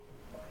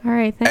All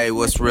right. Hey,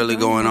 what's really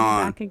going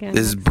on?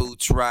 This is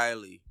Boots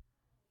Riley.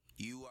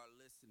 You are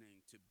listening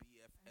to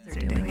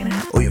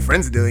BFF. Oh, your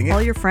friends are doing it.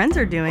 All your friends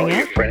are doing it.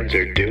 Your friends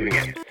are doing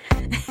it.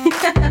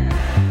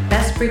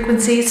 Best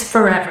frequencies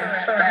forever.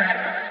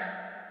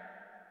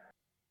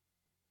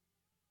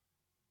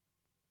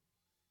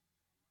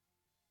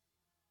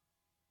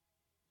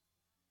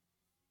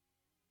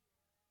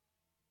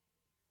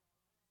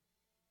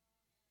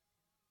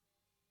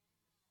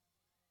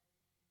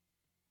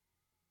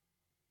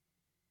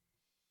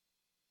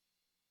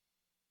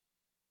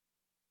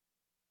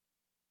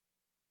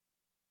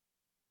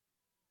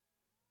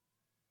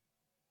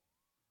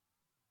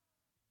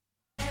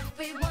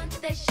 Everyone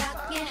they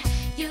shocking,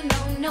 you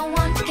know no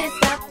one can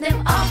stop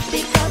them all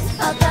because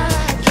of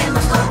the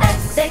chemical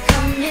X. They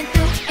coming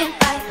through and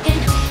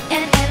fighting,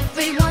 and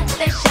everyone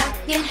they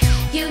shocking,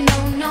 you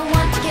know no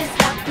one can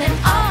stop them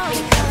all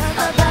because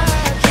of the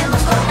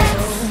chemical X.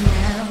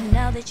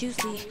 Now that you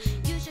see,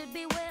 you should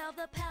beware of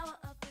the power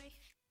of three.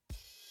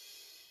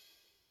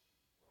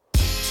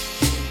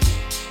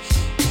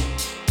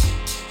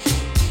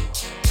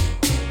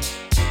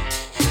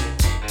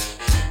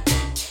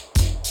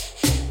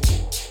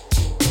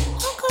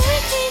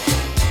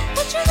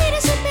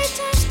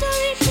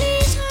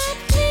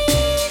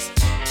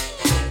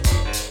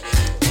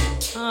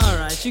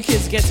 Alright, you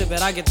kids get to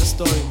bed, I get the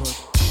storybook.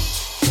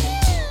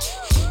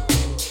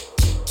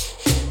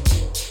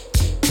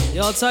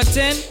 Y'all tucked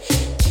in?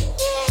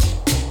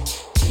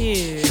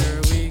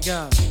 Here we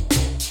go.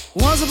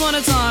 Once upon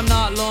a time,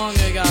 not long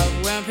ago,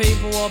 when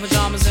people wore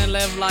pajamas and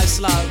lived life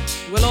slow,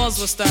 where laws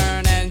were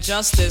stern and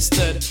justice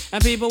stood,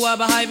 and people were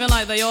behaving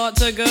like they ought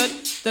to good,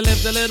 there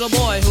lived a little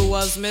boy who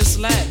was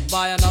misled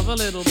by another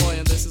little boy,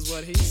 and this is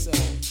what he said.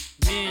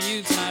 Me and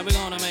you tonight, we're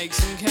gonna make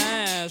some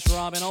cash,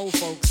 robbing old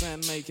folks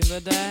and making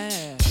the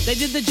dash. They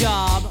did the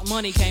job,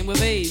 money came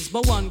with ease,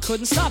 but one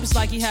couldn't stop, it's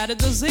like he had a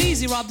disease.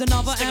 He robbed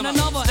another and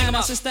another, and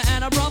a sister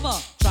and a brother.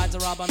 Tried to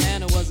rob a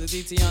man who was a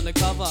DT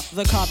undercover.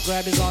 The cop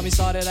grabbed his arm, he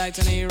started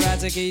acting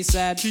erratic. He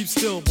said, "Keep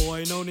still,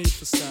 boy, no need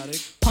for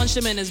static." Punched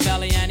him in his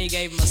belly and he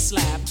gave him a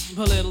slap.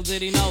 But little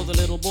did he know the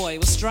little boy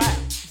was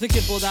strapped. The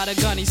kid pulled out a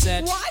gun, he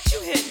said, "Why'd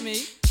you hit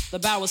me?" The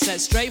barrel set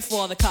straight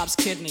for the cop's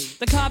kidney.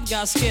 The cop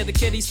got scared, the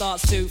kid he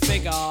starts to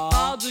figure,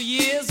 I'll do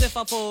years if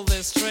I pull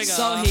this trigger.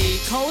 So he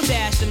cold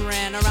dashed and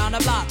ran around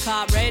the block.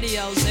 Cop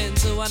radios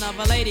into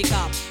another lady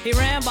cop. He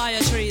ran by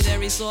a tree, there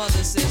he saw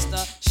the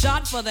sister.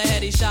 Shot for the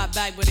head, he shot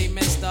back but he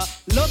missed her.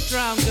 Looked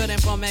round good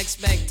and from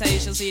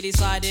expectations he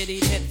decided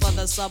he'd hit for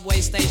the subway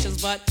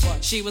stations. But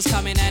she was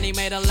coming and he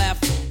made a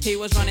left. He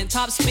was running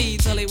top speed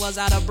till he was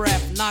out of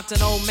breath. Knocked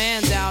an old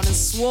man down and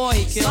swore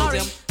he killed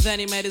him. Then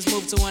he made his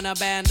move to an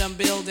abandoned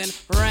building.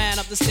 Ran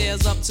up the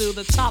stairs up to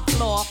the top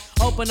floor.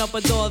 Opened up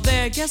a door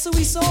there, guess who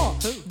he saw?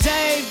 Who?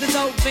 Dave the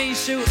dope fiend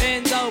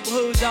shooting dope.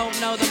 Who don't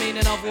know the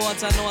meaning of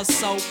water nor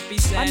soap? He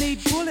said, "I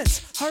need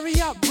bullets,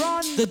 hurry up,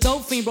 run." The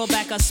dope fiend brought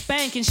back a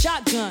spanking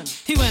shotgun.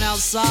 He went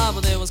outside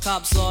but there was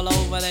cops all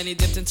over. Then he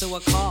dipped into a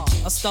car,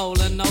 a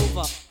stolen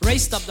Nova.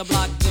 Raced up the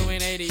block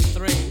doing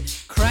 83.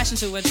 Crashed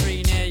into a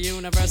tree near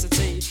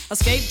University.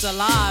 Escaped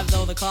alive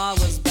though the car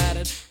was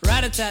battered.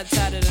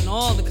 Rat-a-tat-tatted and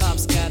all the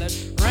cops scattered.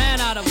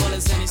 Ran out of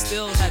bullets and he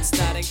still had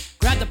static.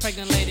 Grabbed the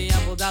pregnant lady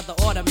and pulled out the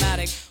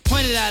automatic.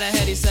 Pointed at her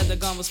head, he said the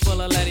gun was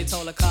full of lead. He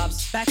told the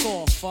cops, "Back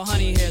off, for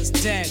honey here's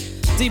dead."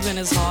 Deep in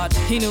his heart,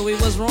 he knew he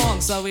was wrong,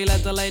 so he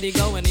let the lady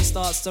go and he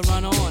starts to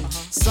run on.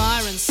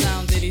 Sirens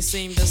sounded, he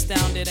seemed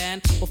astounded,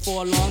 and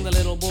before long the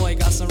little boy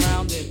got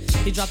surrounded.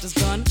 He dropped his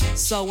gun,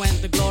 so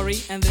went the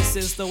glory, and this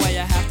is the way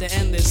I have to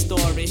end this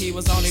story. He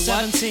was only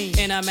 17,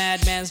 in a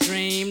madman's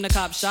dream. The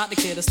cop shot the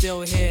kid, I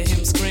still hear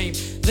him scream.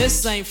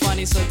 This ain't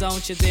funny, so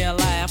don't you dare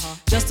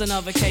laugh. Just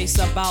another case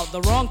about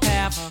the wrong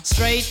path.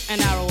 Straight and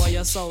narrow or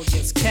your soul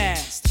gets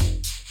cast.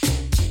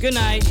 Good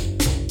night.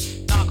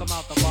 Knock him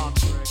out the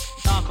box, Rick.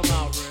 Knock him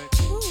out, Rick.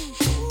 Ooh,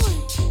 boy.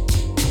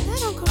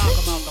 That Uncle Knock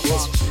Ricky him out the is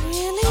box, Rick.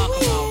 really Knock him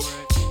weird. out,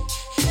 Rick.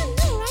 I don't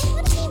know, right?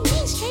 What does he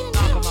mean, straight and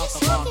Knock narrow? him out He's the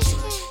box, selfish,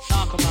 Rick. kid.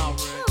 Knock him out,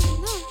 Rick. Oh,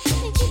 no. I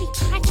think he'd be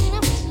cracking it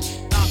up.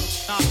 Knock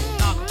him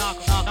out, Rick. Knock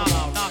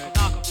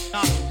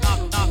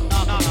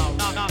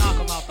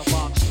him out the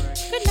box, Rick.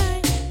 Good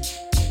night.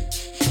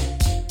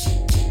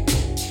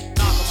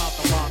 Knock him out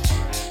the box,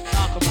 Rick.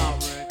 Knock him out,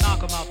 Rick.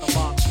 Knock him out the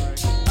box, Rick.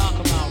 Knock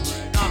him out,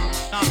 Rick. Knock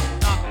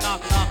him out, Rick.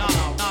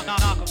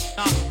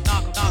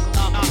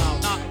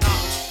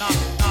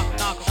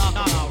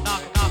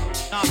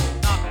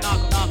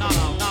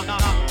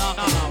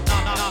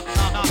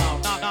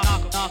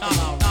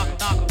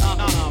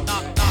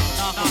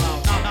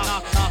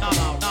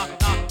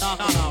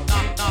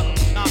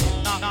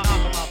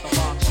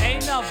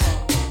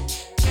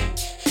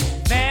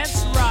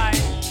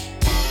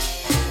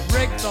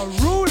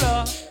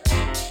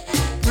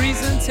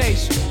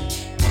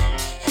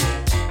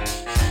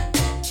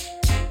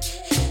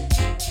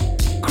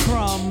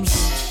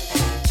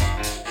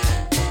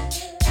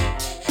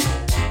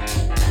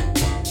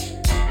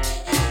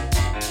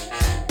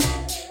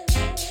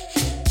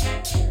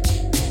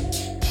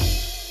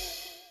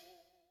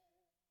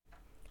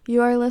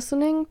 You are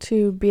listening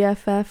to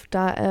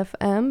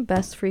BFF.FM,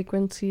 Best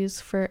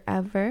Frequencies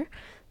Forever.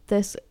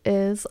 This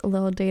is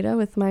Lil Data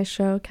with my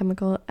show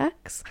Chemical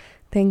X.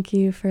 Thank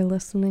you for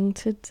listening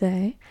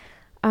today.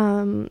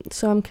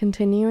 So I'm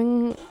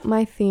continuing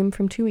my theme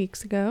from 2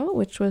 weeks ago,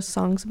 which was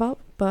songs about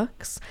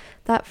books.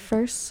 That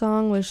first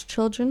song was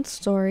Children's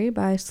Story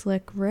by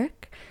Slick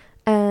Rick,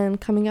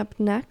 and coming up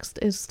next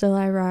is Still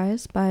I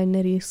Rise by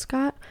Nitty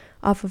Scott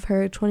off of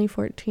her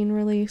 2014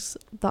 release,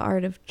 The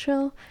Art of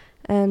Chill,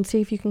 and see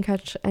if you can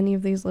catch any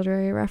of these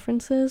literary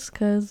references,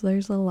 because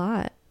there's a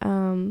lot.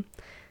 Cool,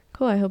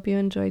 I hope you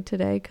enjoyed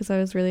today, because I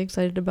was really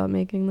excited about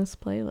making this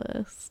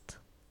playlist.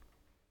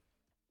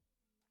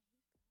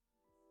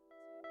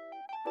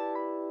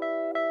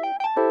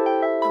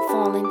 I'm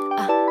falling,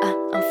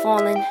 I'm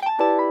falling,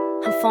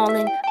 I'm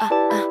falling,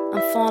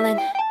 I'm falling,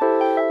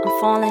 I'm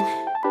falling,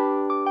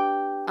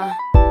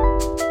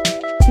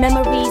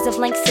 Memories of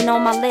Langston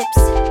on my lips,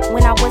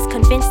 when I was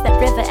convinced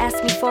that River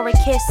asked me for a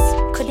kiss.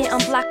 Couldn't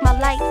unblock my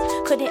light,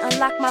 couldn't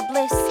unlock my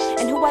bliss.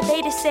 And who are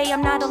they to say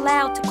I'm not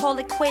allowed to call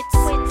it quits?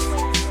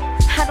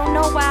 I don't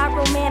know why I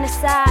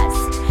romanticize,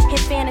 hit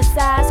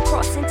fantasize,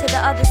 cross into the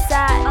other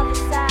side.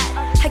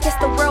 I guess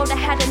the world I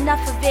had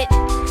enough of it.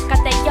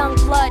 Got that young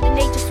blood and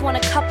they just want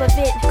a cup of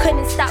it.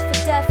 Couldn't stop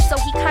for death, so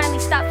he kindly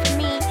stopped for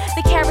me.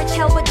 The carriage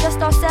held but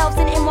just ourselves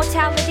in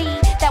immortality.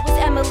 That was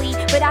Emily,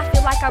 but I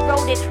feel like I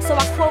wrote it, so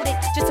I quote it,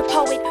 just a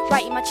poet,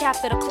 writing my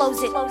chapter to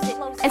close it.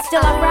 And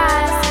still I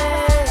rise,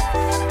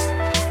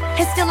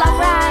 and still I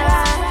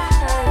rise.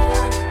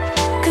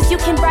 Cause you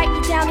can write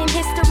me down in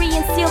history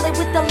and seal it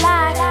with the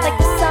lie. Like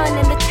the sun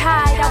and the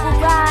tide, I will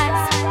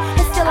rise,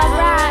 and still I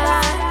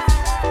rise,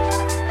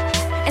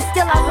 and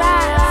still I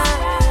rise,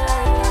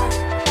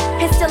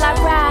 and still I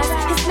rise.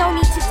 There's no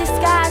need to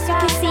disguise, you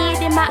can see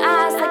it in my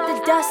eyes. Like the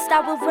dust,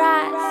 I will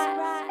rise.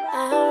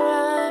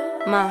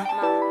 Ma,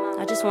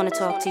 I just want to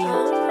talk to you.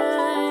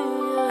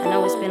 I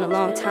know it's been a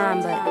long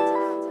time, but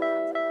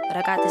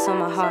I got this on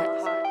my heart.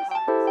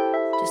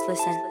 Just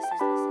listen.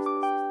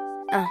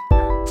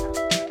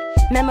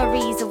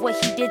 Memories of what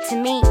he did to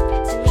me.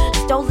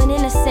 Stolen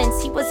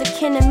innocence, he was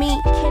akin to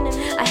me.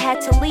 I had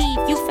to leave,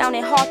 you found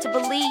it hard to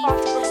believe.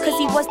 Cause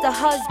he was the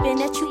husband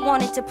that you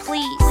wanted to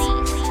please.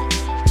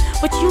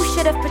 But you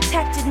should have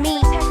protected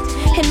me.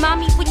 And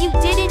mommy, when you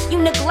did it, you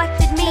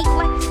neglected me.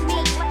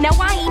 Now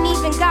I ain't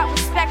even got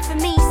respect for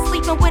me.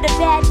 Sleeping with a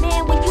bad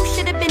man when you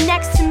should have been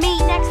next to me.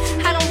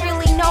 I don't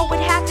really know what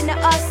happened to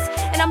us,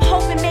 and I'm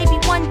hoping maybe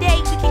one day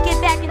we can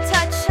get back in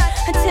touch.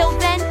 Until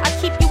then, I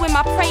keep you in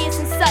my prayers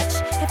and such.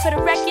 And for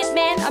the record,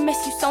 man, I miss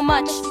you so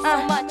much.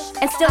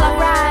 And still I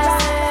rise,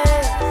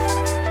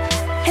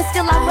 and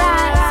still I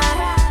rise.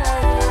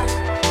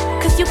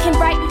 Cause you can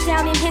write me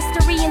down in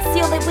history and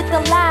seal it with the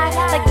lie.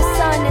 Like the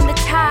sun and the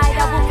tide,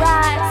 I will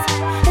rise,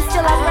 and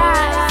still I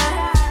rise,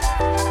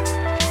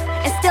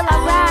 and still I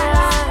rise,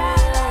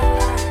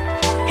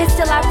 and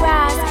still I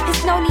rise.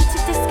 There's no need to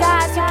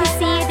disguise, you can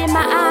see it in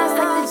my eyes.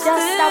 Like the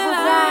dust, I will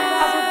rise,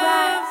 I will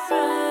rise.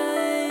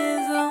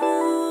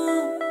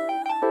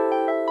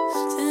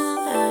 Still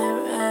I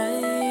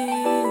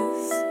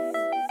rise.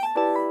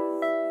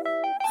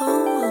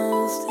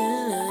 Oh,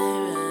 still I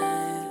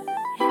rise.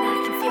 And I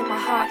can feel my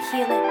heart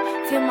healing,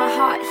 feel my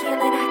heart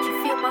healing. I can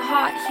feel my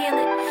heart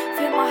healing,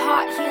 feel my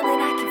heart healing.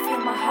 I can feel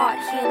my heart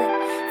healing,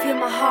 feel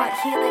my heart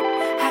healing.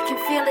 I can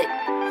feel it,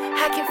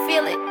 I can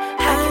feel it.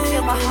 I can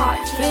feel my heart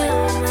healing,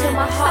 feel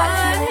my heart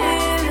healing. I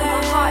can feel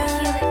my heart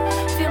healing,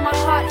 feel my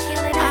heart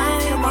healing. I can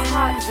feel my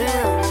heart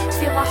healing,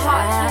 feel my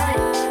heart healing.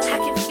 I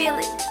can feel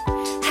it,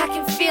 I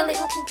can feel it,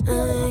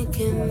 I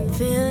can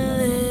feel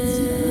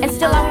it. And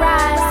still I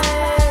rise,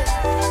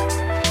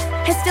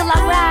 and still I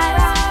rise.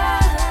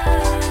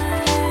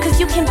 Cause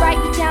you can write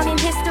me down in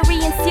history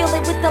and seal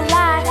it with the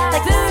lie.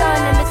 Like the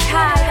sun and the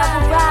tide, I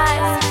will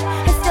rise,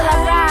 and still I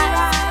rise,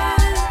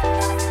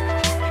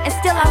 and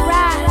still I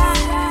rise,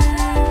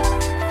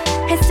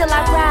 and still I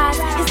rise.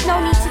 There's no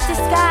need to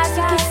disguise,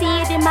 you can see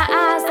it in my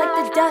eyes. Like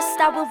the dust,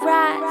 I will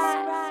rise,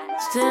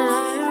 still I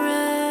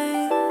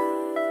rise.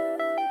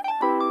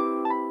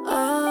 Oh,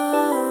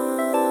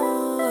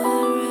 I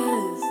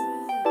rise,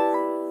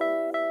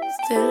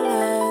 still I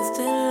rise.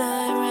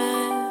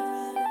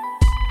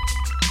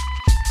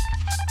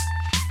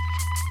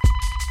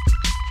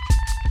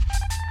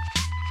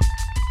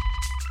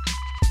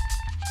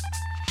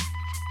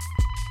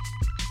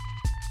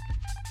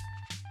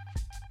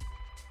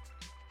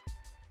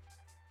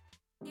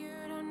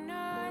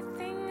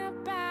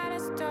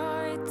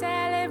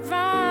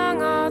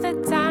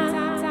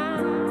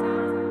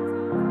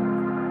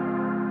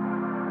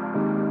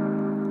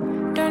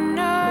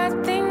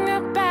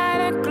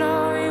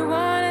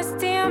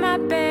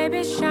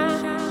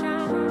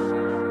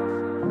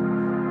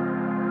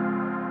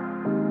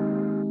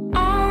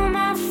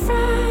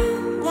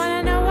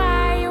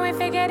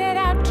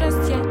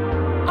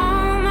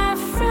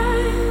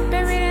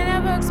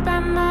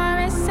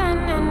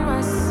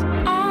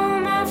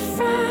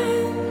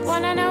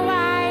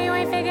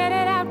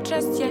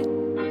 Just yet,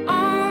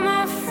 all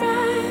my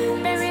friends.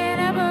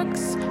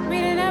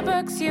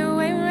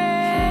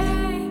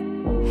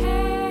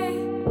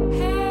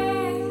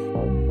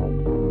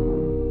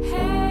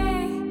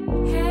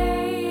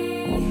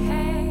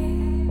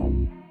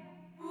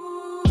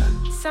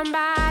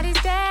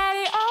 somebody's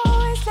daddy,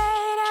 always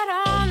laid out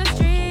on the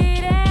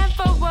street. And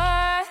for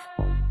what?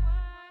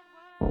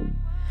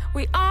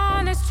 We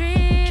on the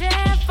street,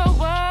 and for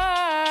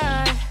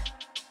what?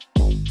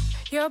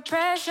 Your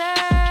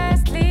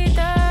precious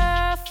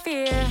lethal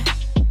fear.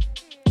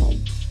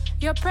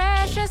 Your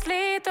precious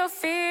lethal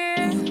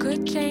fear. You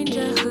could change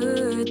your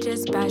hood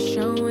just by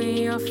showing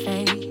your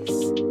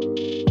face.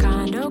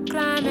 Condo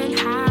climbing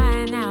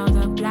high, now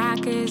the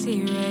block is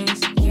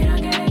erased. You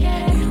don't get it.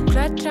 You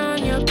clutch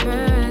on your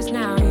purse,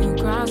 now you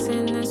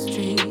crossing the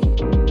street.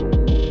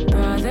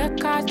 Brother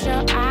caught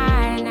your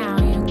eye, now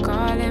you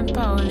calling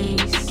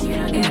police. You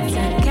don't get it. It's a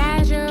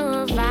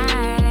casual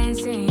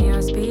violence in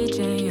your speech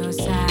and your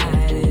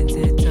silence.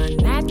 It's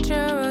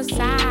unnatural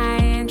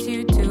science,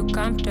 you too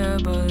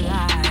comfortable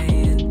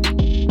lying.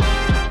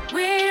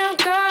 We don't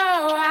go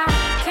out,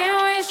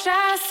 can't wish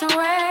us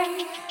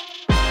away.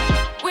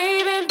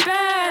 We've been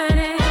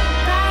burning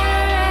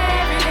brighter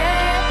every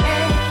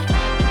day.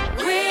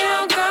 We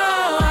don't go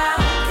out,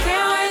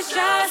 can't wish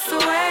us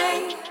away.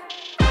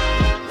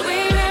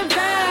 We've been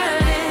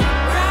burning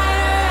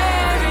brighter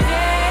every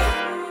day.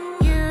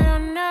 You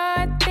don't know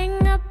a thing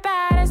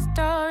about a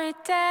story,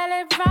 tell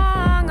it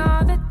wrong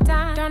all the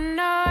time. Don't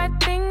know a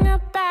thing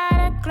about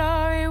a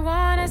glory,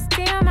 wanna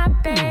steal my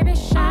baby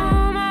shine.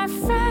 All my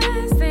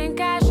friends think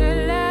I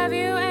should love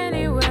you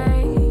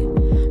anyway.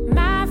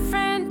 My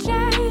friend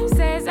James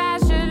says I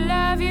should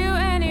love you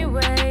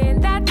anyway,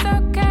 and that's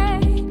okay.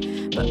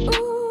 But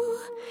ooh,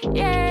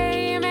 yeah,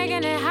 you're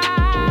making it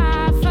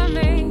hard for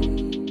me.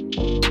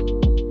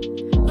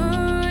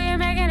 Ooh, you're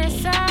making it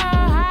so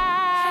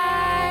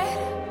hard.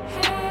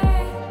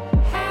 Hey,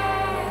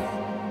 hey,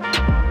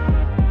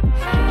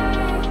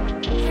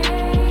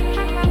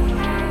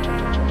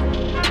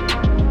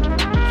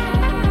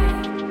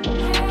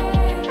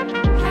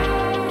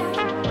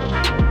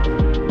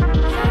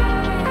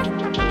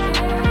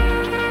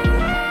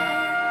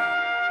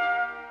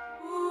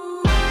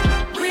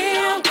 we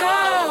don't go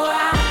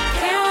out,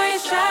 can't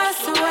wish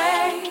us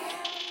away.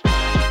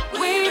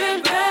 We've been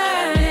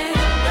burning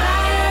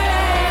brighter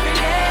every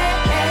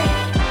day.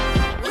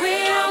 We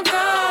don't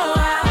go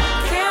out,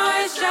 can't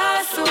wish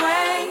us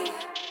away.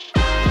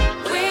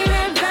 We've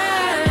been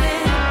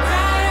burning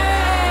brighter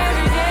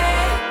every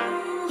day.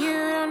 You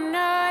don't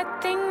know a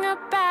thing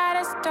about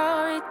a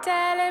story,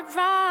 tell it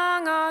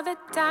wrong all the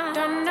time.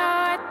 Don't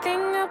know a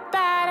thing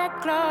about a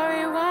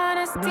glory,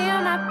 wanna steal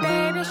my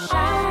baby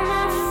shine.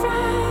 My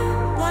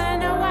friend, wanna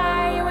know why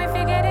you ain't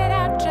figured it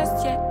out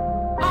just yet.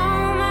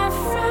 All my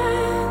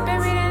friends, been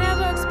reading the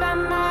books by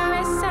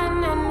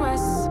Morrison and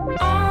West.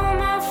 All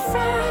my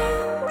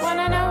friends,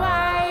 wanna know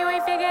why you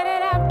ain't figured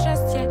it out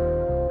just yet.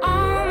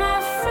 All my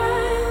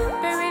friends,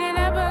 been reading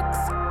the books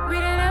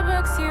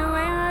you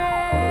ain't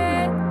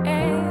read.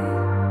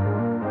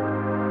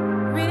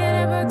 Reading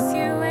the books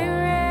you ain't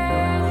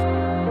read.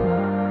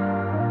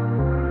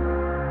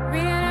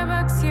 Reading the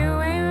books you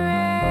ain't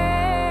read.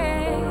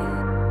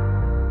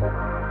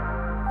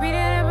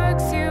 Reading the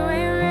books you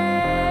ain't read.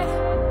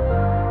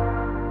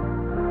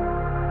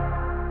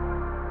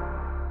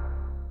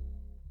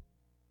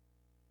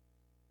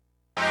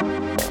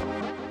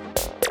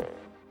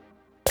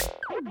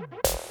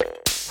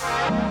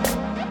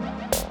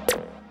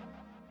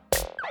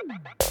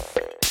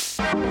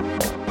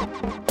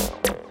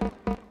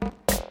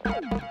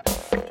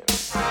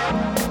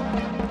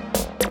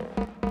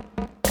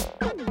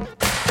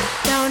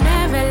 Don't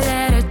ever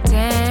let a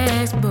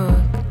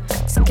textbook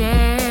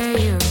scare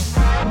you.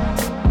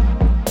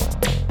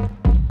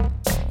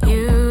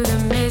 You the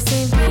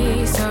missing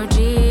piece, OG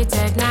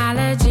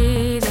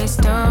technology, they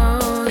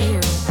stole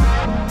you.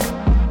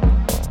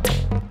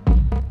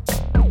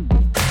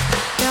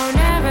 Don't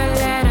ever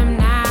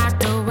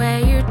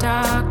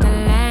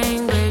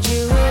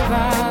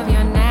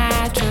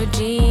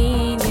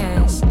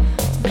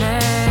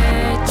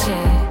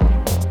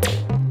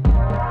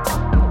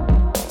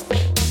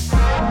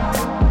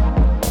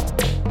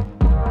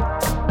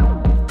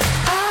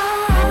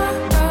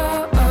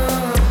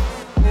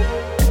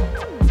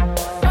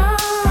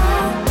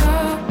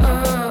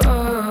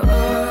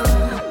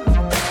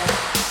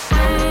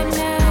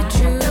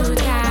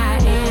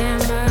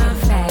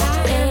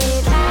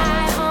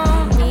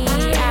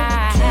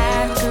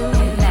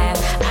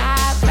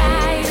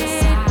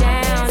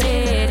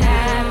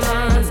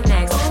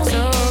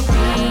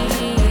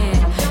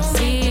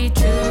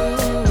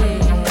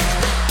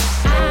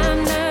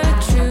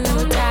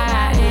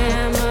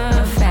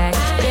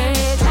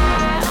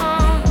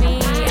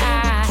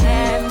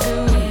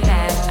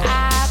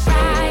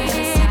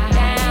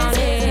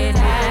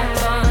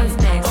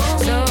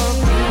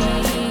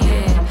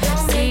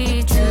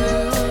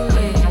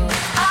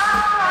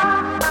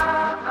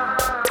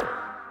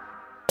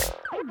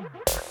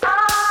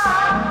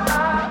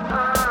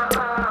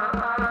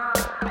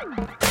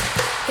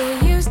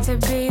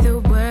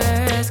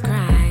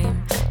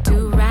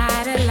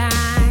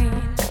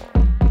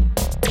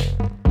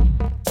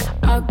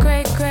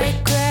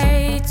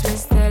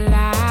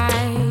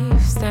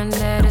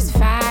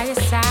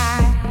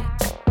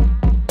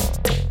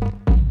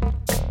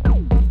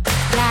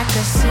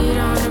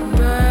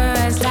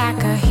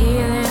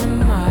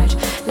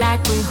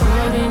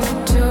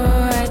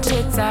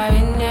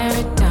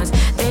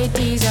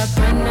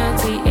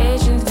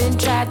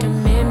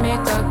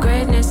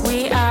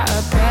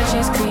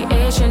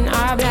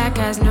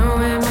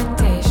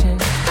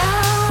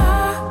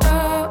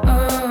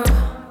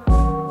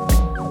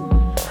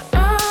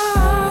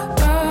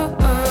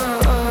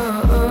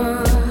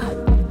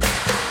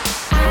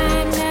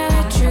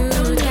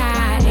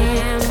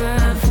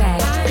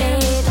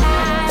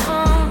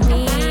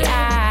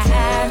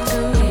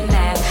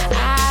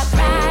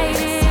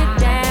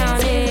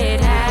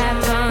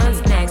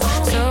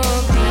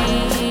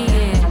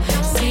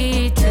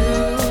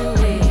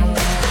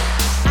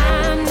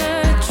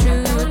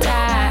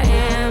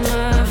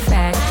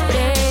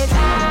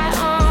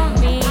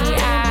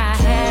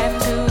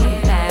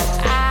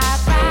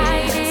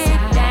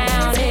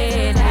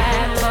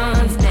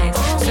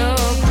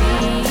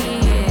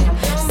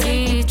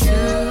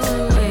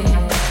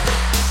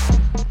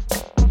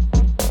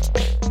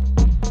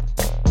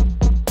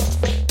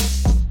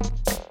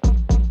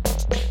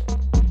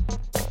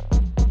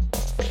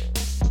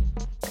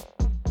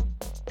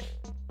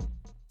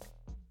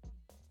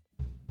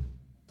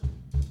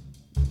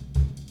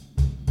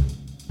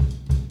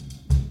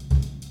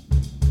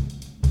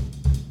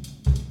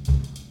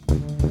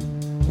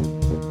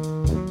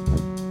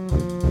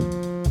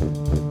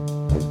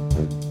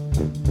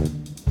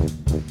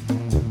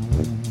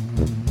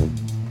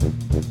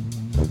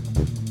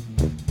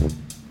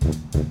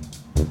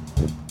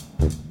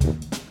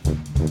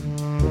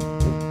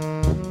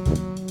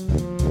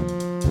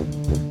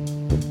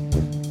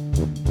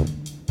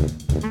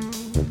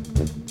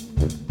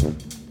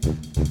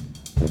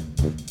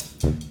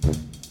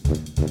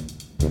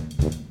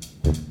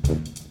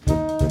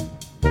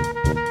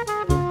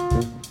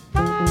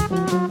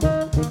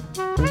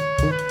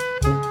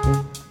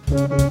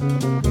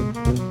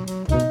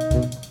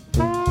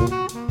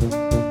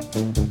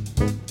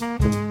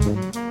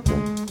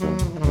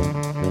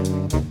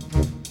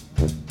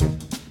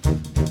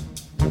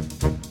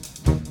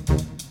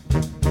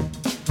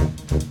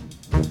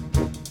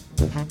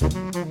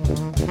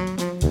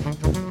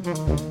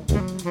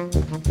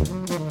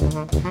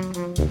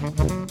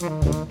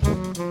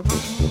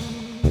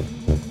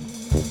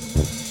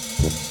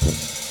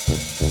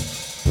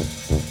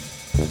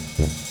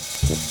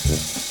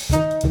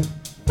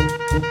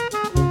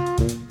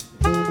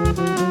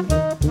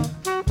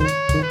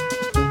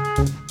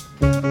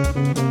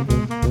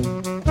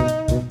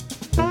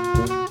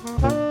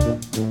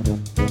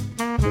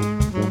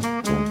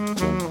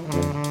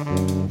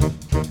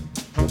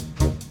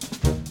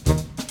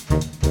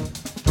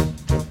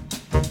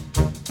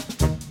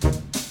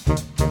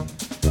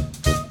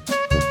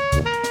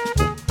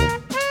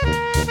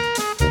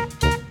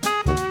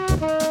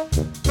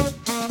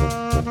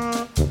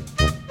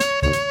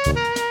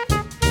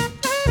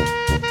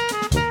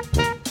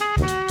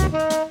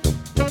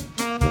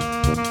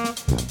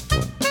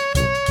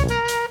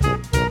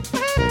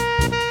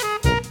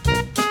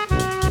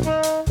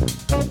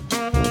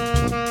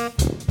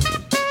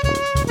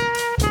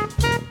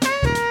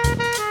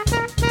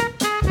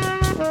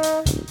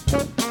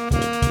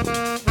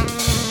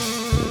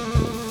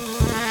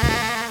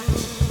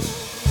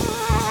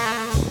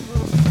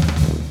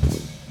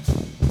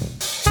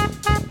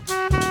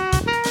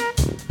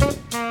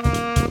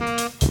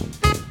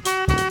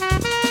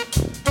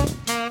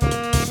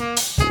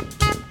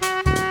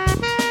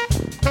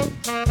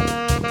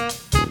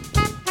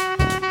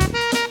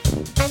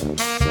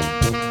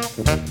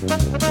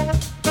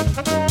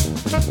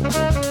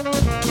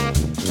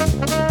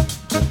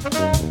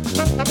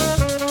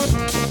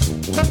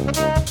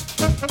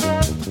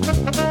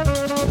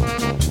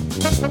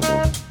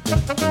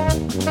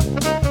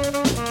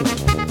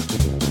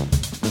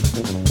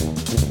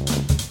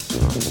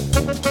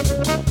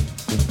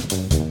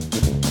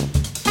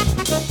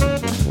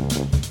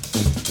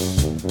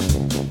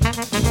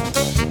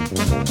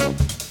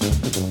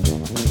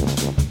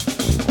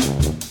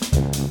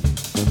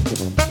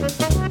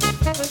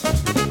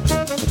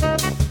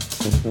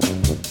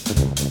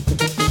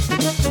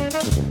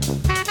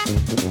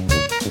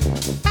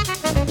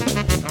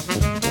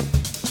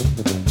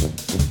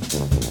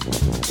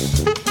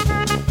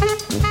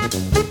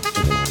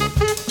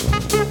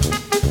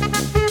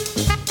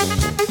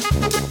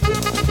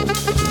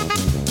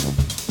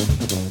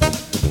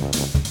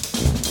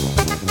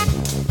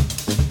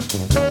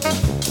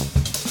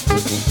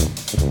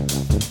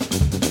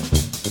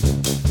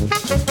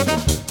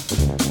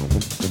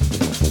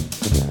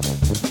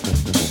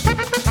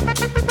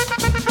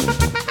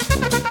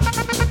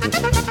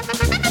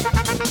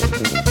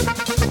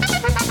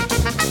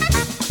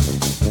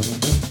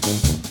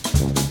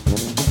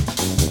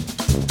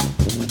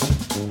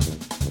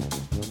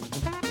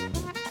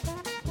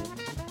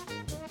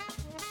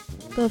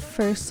The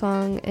first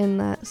song in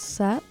that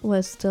set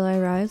was Still I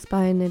Rise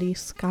by Nitty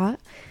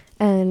Scott,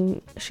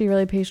 and she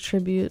really pays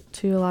tribute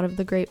to a lot of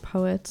the great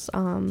poets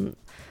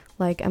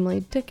like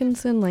Emily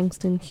Dickinson,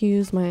 Langston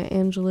Hughes, Maya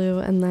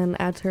Angelou, and then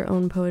adds her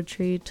own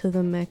poetry to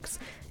the mix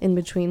in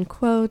between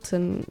quotes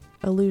and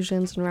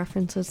allusions and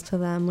references to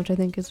them, which I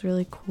think is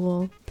really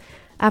cool.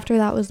 After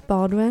that was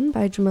Baldwin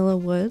by Jamila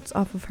Woods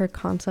off of her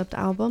concept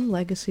album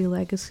Legacy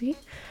Legacy,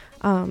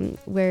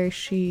 where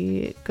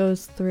she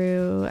goes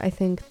through, I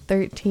think,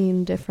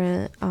 13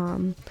 different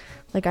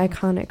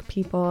iconic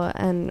people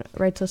and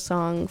writes a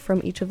song from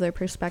each of their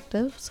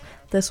perspectives.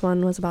 This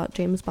one was about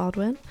James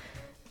Baldwin.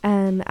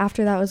 And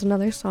after that was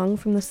another song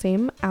from the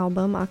same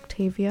album,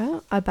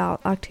 Octavia,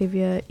 about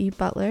Octavia E.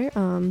 Butler,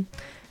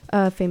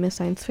 a famous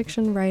science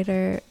fiction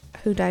writer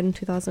who died in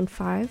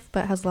 2005,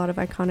 but has a lot of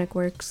iconic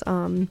works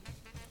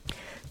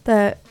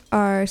that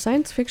are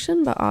science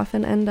fiction but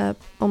often end up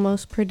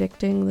almost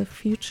predicting the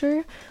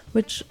future,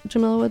 which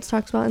Jamila Woods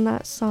talks about in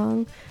that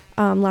song.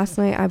 Last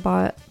night I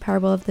bought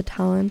Parable of the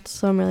Talents,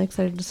 so I'm really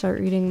excited to start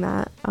reading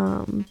that.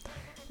 And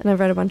I've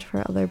read a bunch of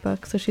her other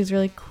books, so she's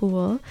really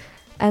cool.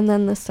 And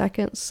then the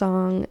second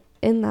song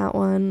in that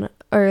one,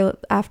 or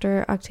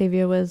after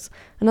Octavia, was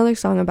another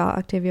song about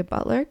Octavia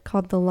Butler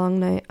called The Long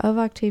Night of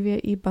Octavia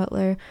E.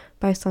 Butler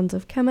by Sons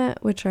of Kemet,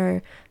 which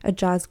are a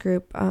jazz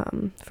group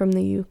from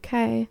the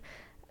UK.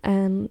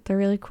 And they're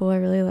really cool. I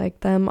really like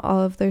them.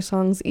 All of their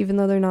songs, even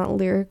though they're not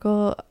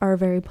lyrical, are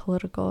very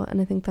political, and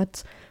I think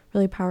that's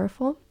really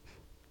powerful.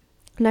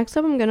 Next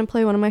up, I'm going to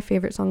play one of my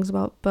favorite songs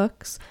about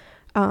books.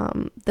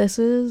 This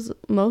is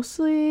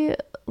mostly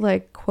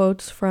like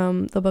quotes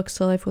from the book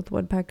Still Life with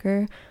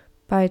Woodpecker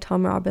by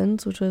Tom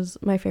Robbins, which was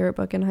my favorite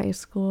book in high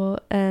school,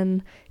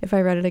 and if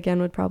I read it again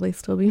would probably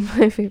still be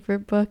my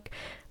favorite book.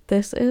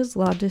 This is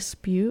La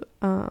Dispute,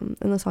 and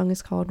the song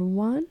is called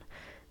One.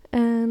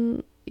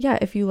 And yeah,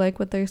 if you like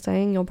what they're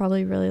saying, you'll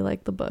probably really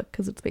like the book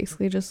because it's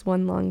basically just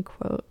one long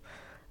quote.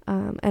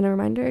 And a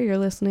reminder, you're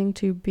listening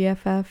to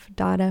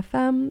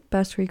BFF.FM,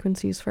 Best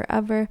Frequencies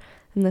Forever,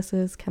 and this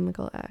is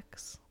Chemical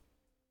X.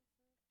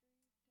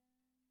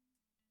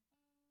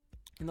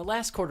 In the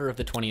last quarter of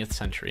the 20th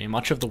century,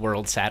 much of the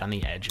world sat on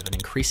the edge of an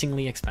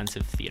increasingly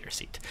expensive theater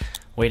seat,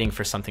 waiting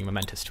for something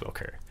momentous to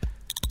occur.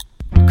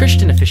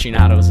 Christian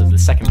aficionados of the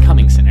Second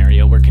Coming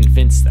scenario were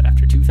convinced that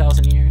after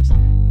 2,000 years,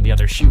 the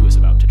other shoe was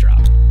about to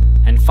drop,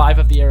 and 5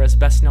 of the era's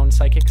best-known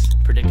psychics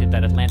predicted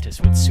that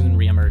Atlantis would soon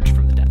re-emerge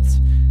from the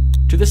depths.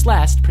 To this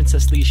last,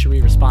 Princess Li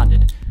Cherie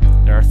responded,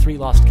 "There are 3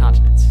 lost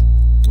continents.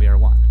 We are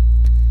one.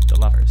 The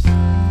lovers."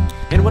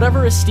 In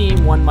whatever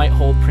esteem one might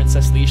hold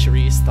Princess Li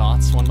Cherie's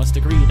thoughts, one must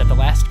agree that the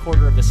last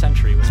quarter of the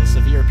century was a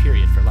severe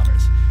period for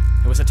lovers.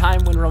 It was a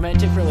time when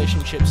romantic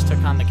relationships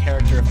took on the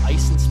character of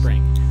ice and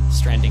spring,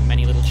 stranding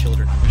many little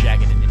children on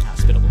jagged and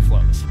inhospitable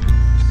floes.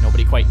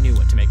 Nobody quite knew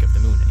what to make of the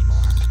moon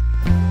anymore.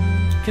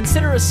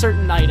 Consider a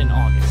certain night in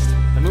August.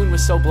 The moon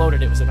was so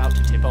bloated it was about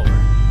to tip over.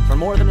 For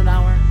more than an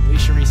hour, Li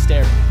Cherie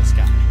stared into the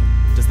sky.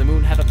 "Does the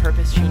moon have a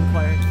purpose?" she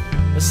inquired.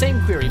 The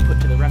same query put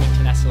to the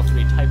Remington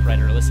SL3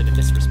 typewriter elicited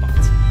this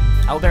response.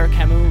 Albert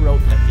Camus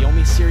wrote that the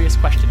only serious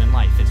question in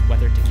life is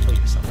whether to kill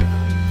yourself or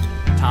not.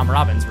 Tom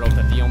Robbins wrote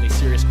that the only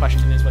serious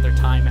question is whether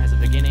time has a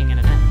beginning and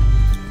an end.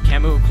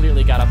 Camus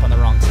clearly got up on the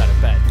wrong side of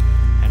bed,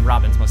 and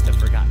Robbins must have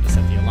forgotten to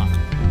set the alarm.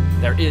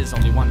 There is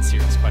only one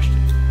serious question,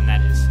 and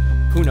that is,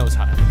 who knows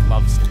how to make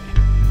love stay?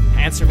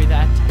 Answer me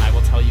that, and I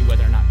will tell you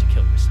whether or not to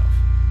kill yourself.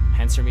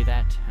 Answer me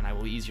that, and I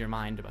will ease your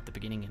mind about the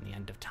beginning and the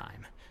end of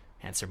time.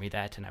 Answer me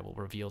that, and I will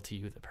reveal to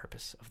you the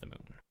purpose of the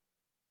moon.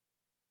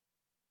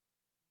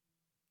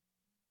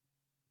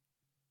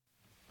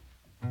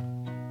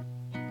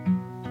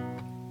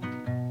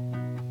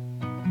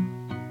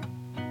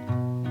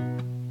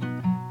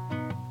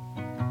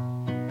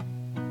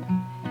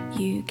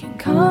 You can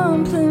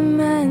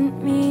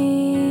compliment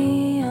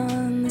me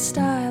on the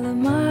style of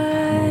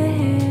my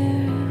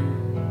hair.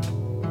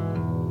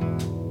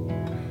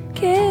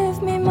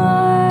 Give me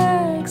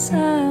marks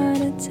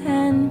out of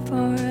 10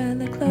 for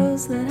the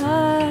clothes that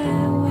I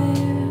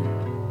wear.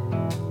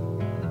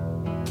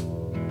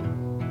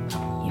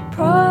 You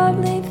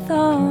probably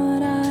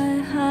thought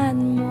I had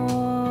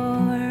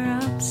more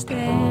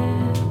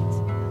upstairs.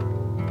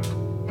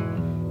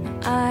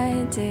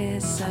 I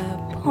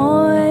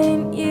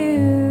disappoint you.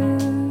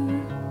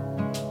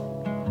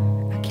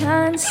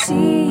 Can't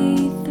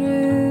see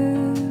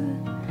through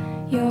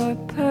your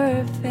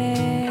perfect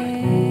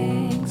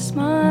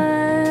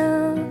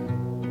smile.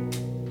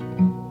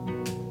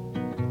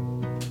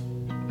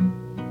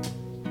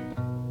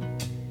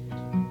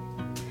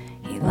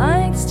 He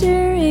likes to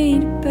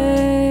read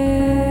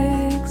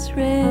books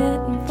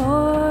written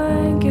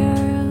for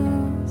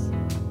girls.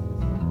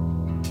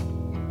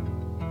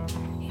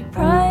 He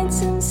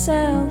prides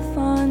himself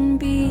on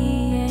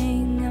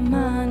being a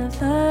man of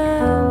the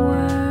world.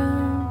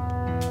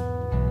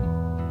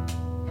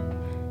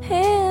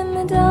 In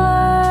the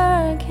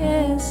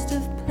darkest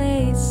of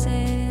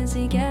places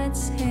he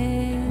gets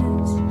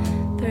his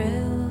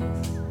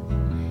thrills.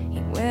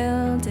 He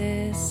will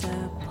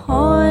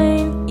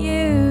disappoint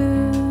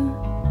you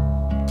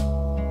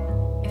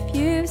if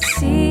you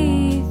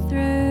see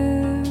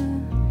through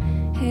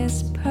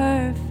his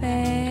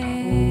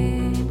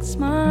perfect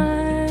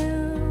smile.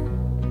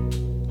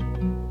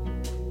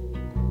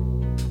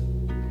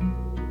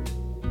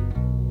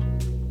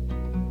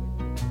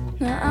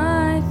 Now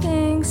I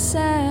think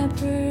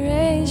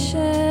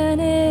separation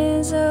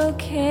is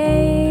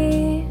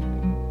okay.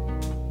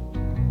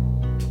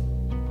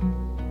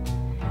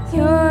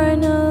 You're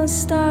no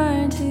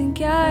star to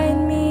guide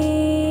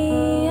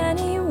me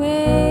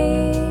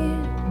anyway.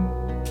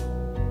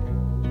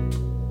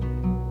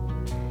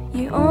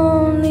 You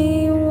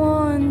only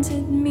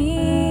wanted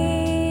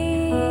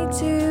me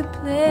to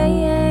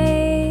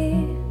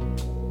play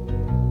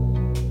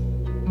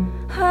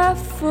a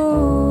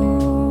fool.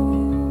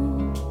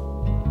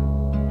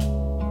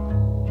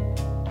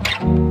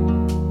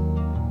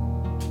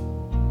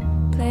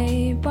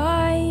 Play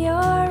by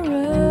your rules.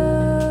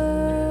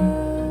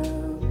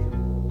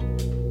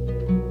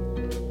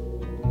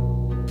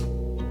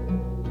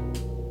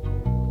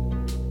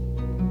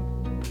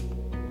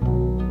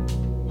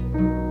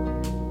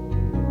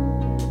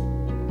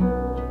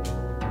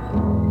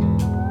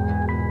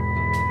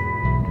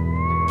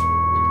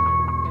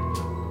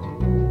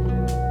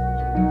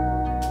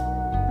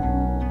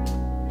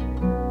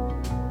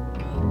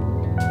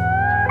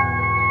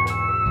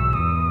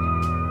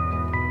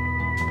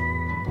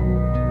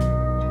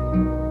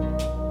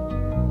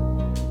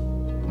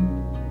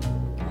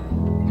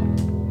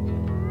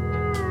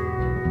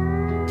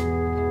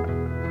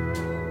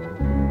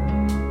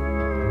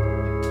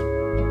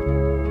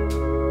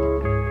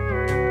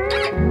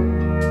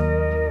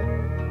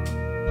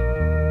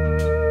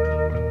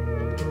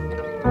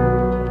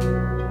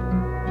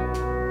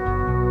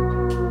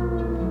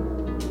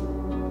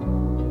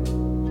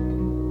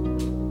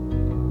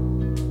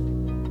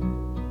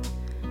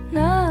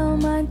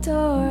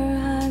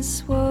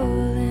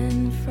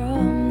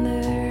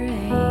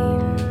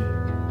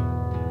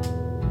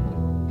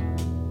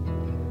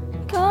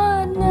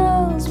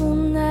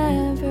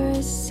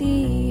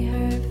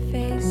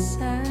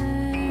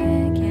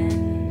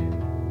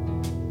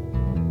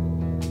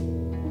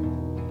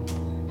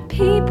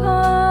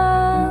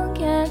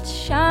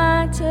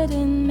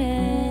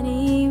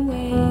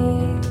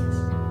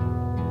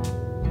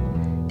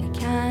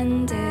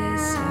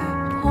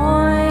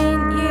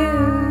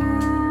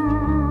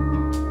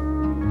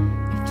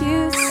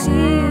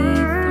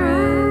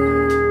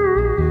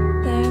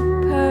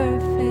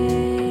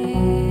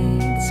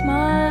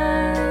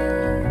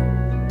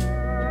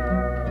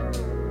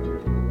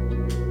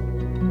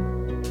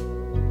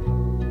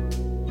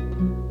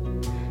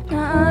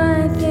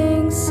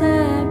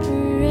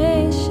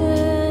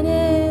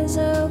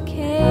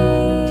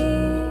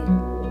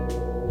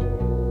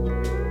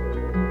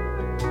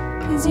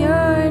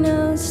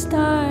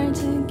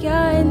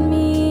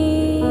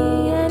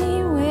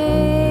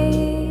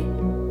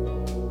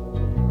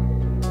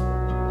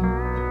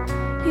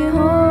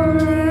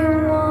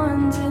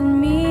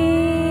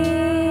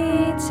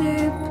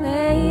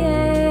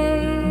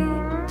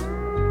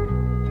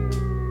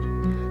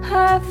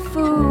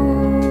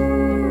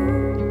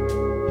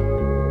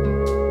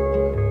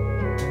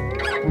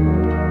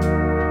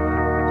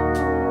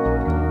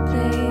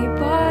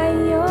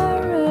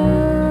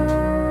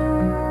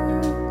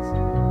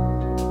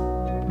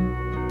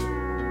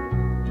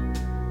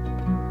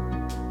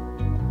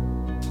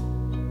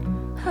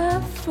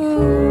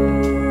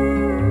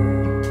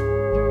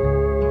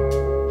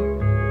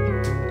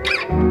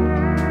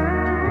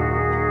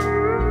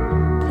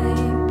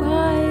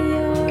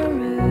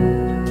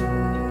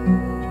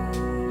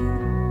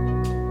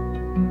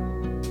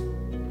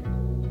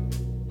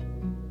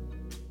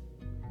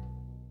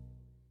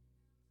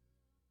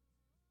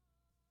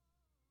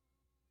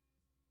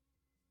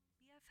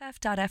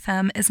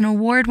 BFF.FM is an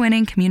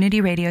award-winning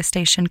community radio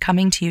station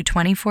coming to you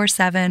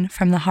 24/7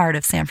 from the heart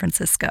of San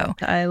Francisco.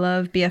 I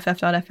love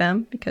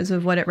BFF.FM because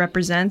of what it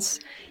represents,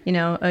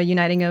 a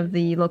uniting of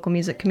the local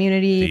music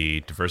community.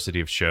 The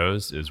diversity of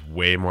shows is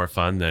way more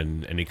fun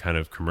than any kind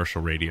of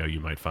commercial radio you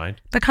might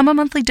find. Become a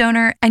monthly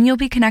donor and you'll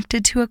be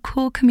connected to a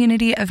cool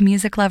community of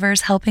music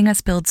lovers helping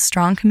us build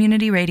strong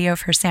community radio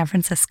for San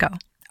Francisco.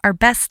 Our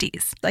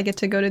besties. I get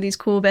to go to these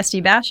cool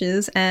bestie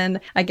bashes and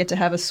I get to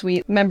have a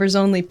sweet members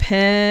only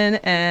pin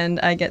and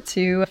I get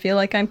to feel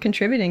like I'm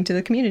contributing to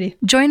the community.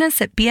 Join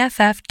us at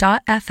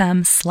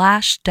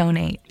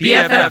bff.fm/donate.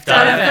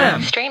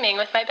 BFF.fm. Streaming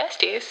with my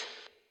besties.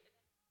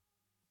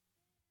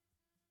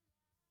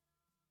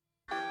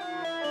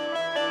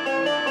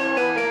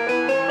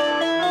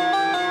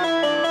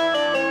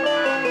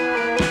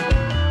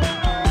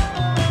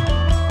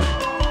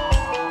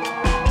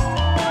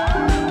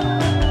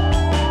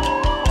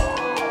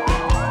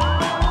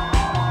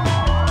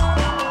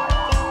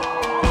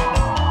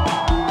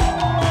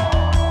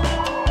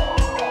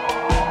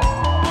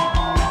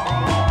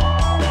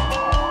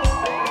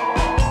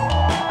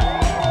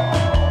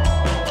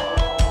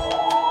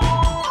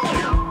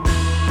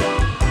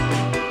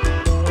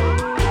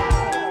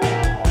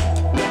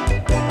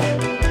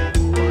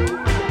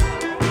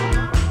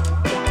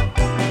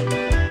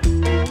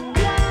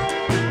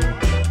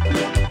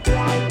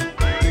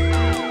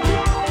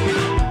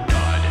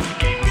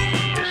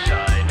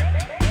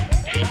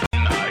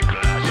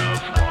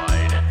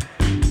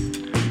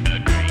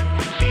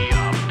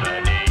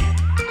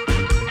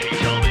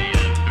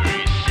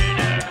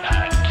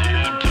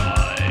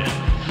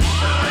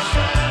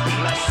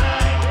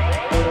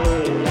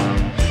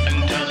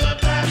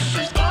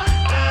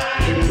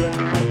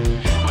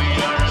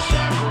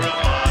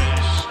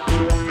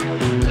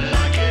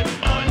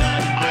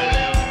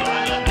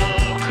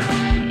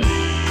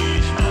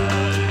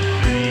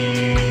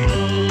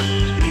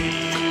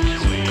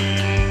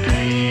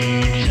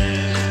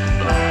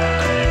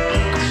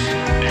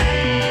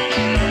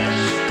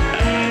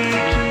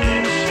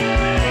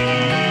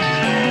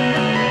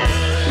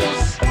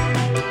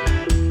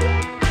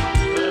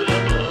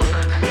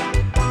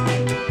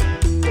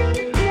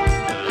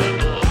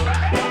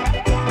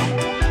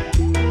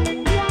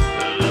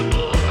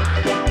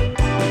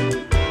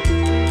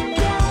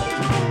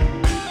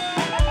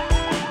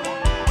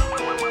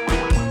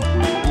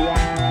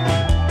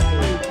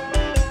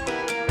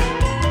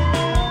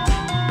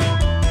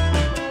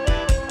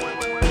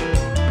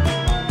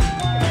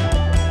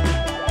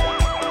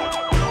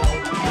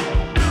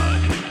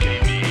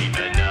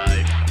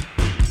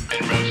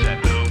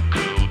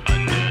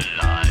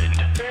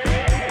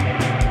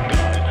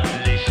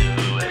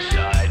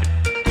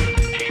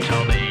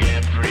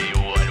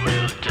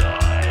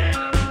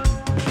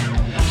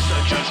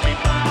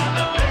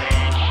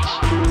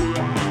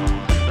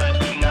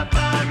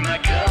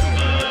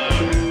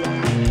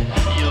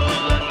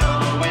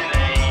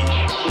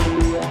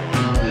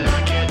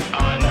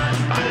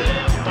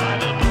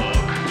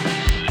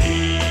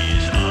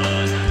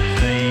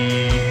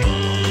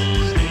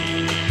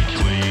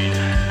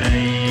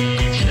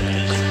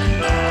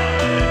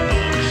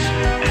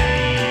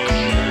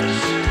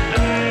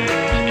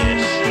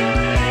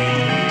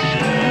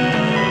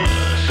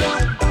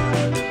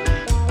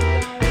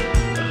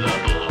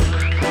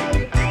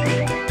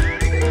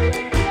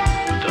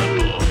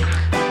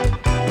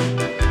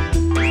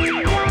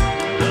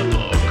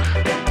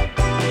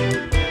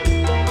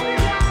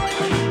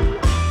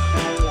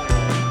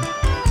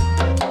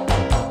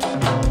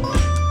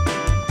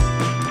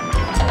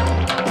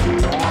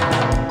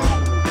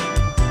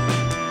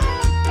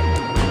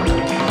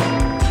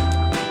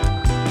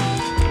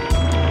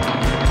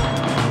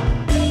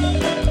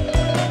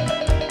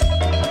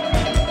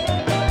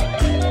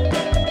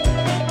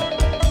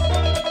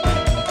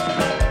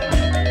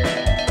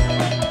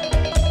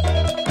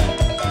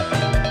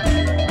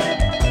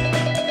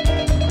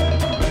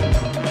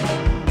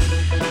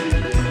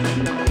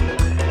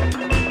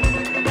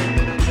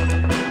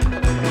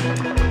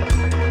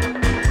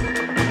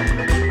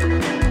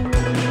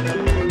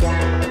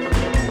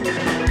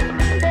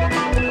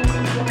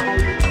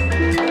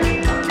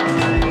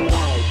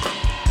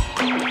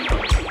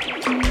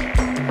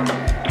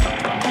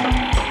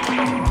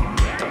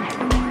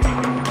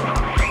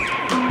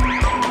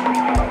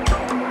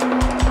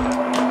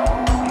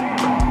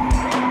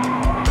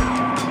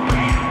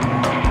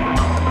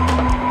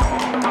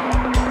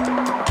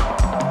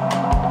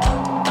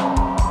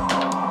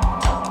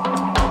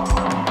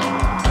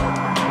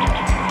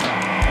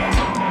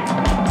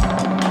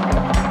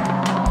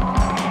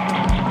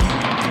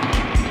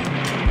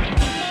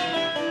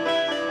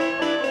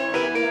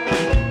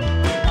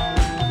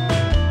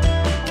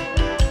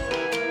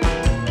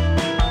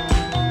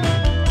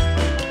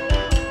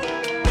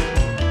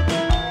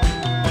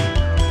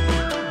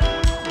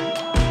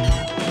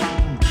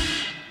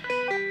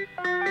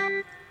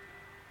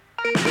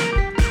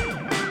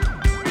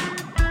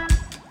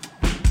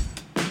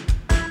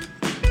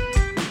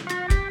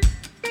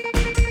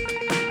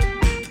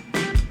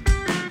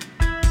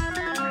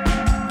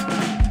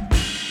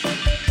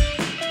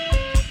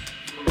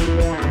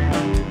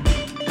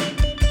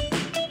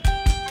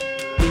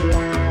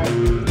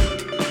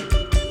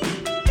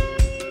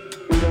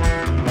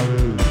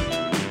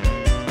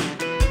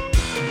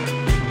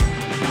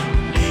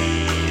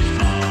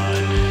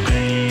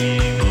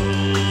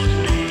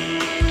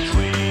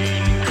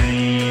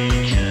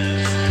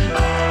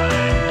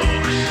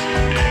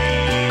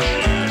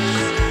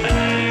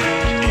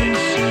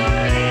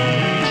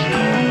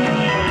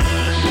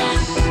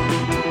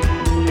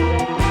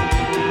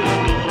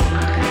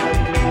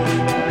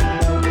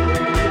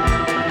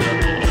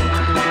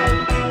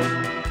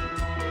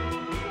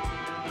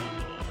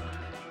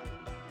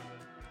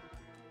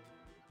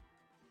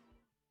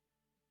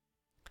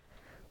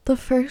 The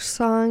first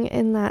song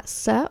in that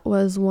set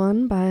was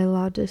One by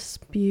La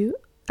Dispute.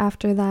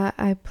 After that,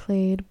 I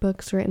played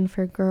Books Written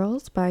for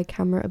Girls by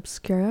Camera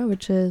Obscura,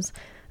 which is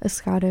a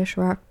Scottish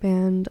rock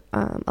band.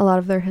 A lot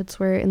of their hits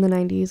were in the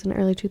 90s and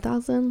early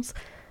 2000s.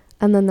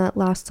 And then that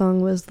last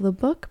song was The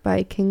Book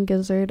by King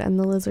Gizzard and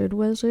the Lizard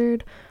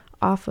Wizard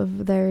off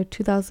of their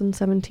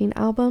 2017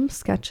 album,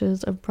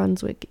 Sketches of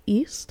Brunswick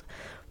East.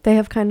 They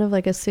have kind of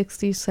like a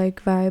 60s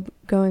psych vibe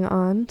going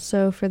on,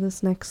 so for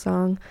this next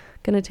song,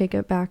 I'm going to take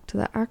it back to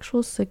the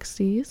actual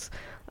 60s,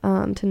 to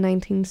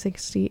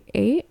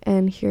 1968,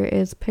 and here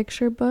is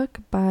Picture Book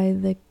by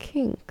The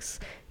Kinks.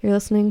 You're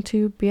listening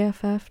to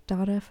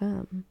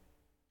BFF.FM.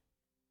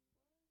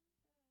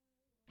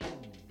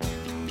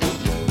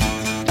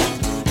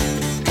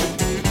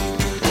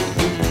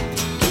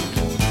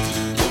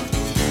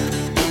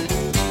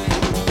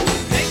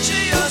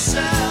 Picture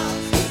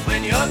yourself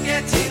when you're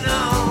getting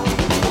on.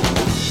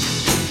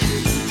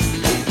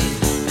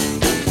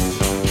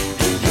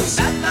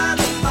 Sat by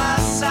the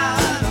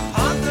fireside,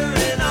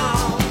 pondering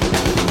on.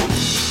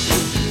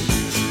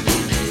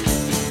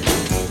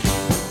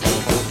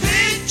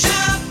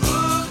 Picture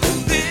book,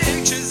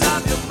 pictures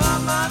of your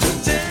mama.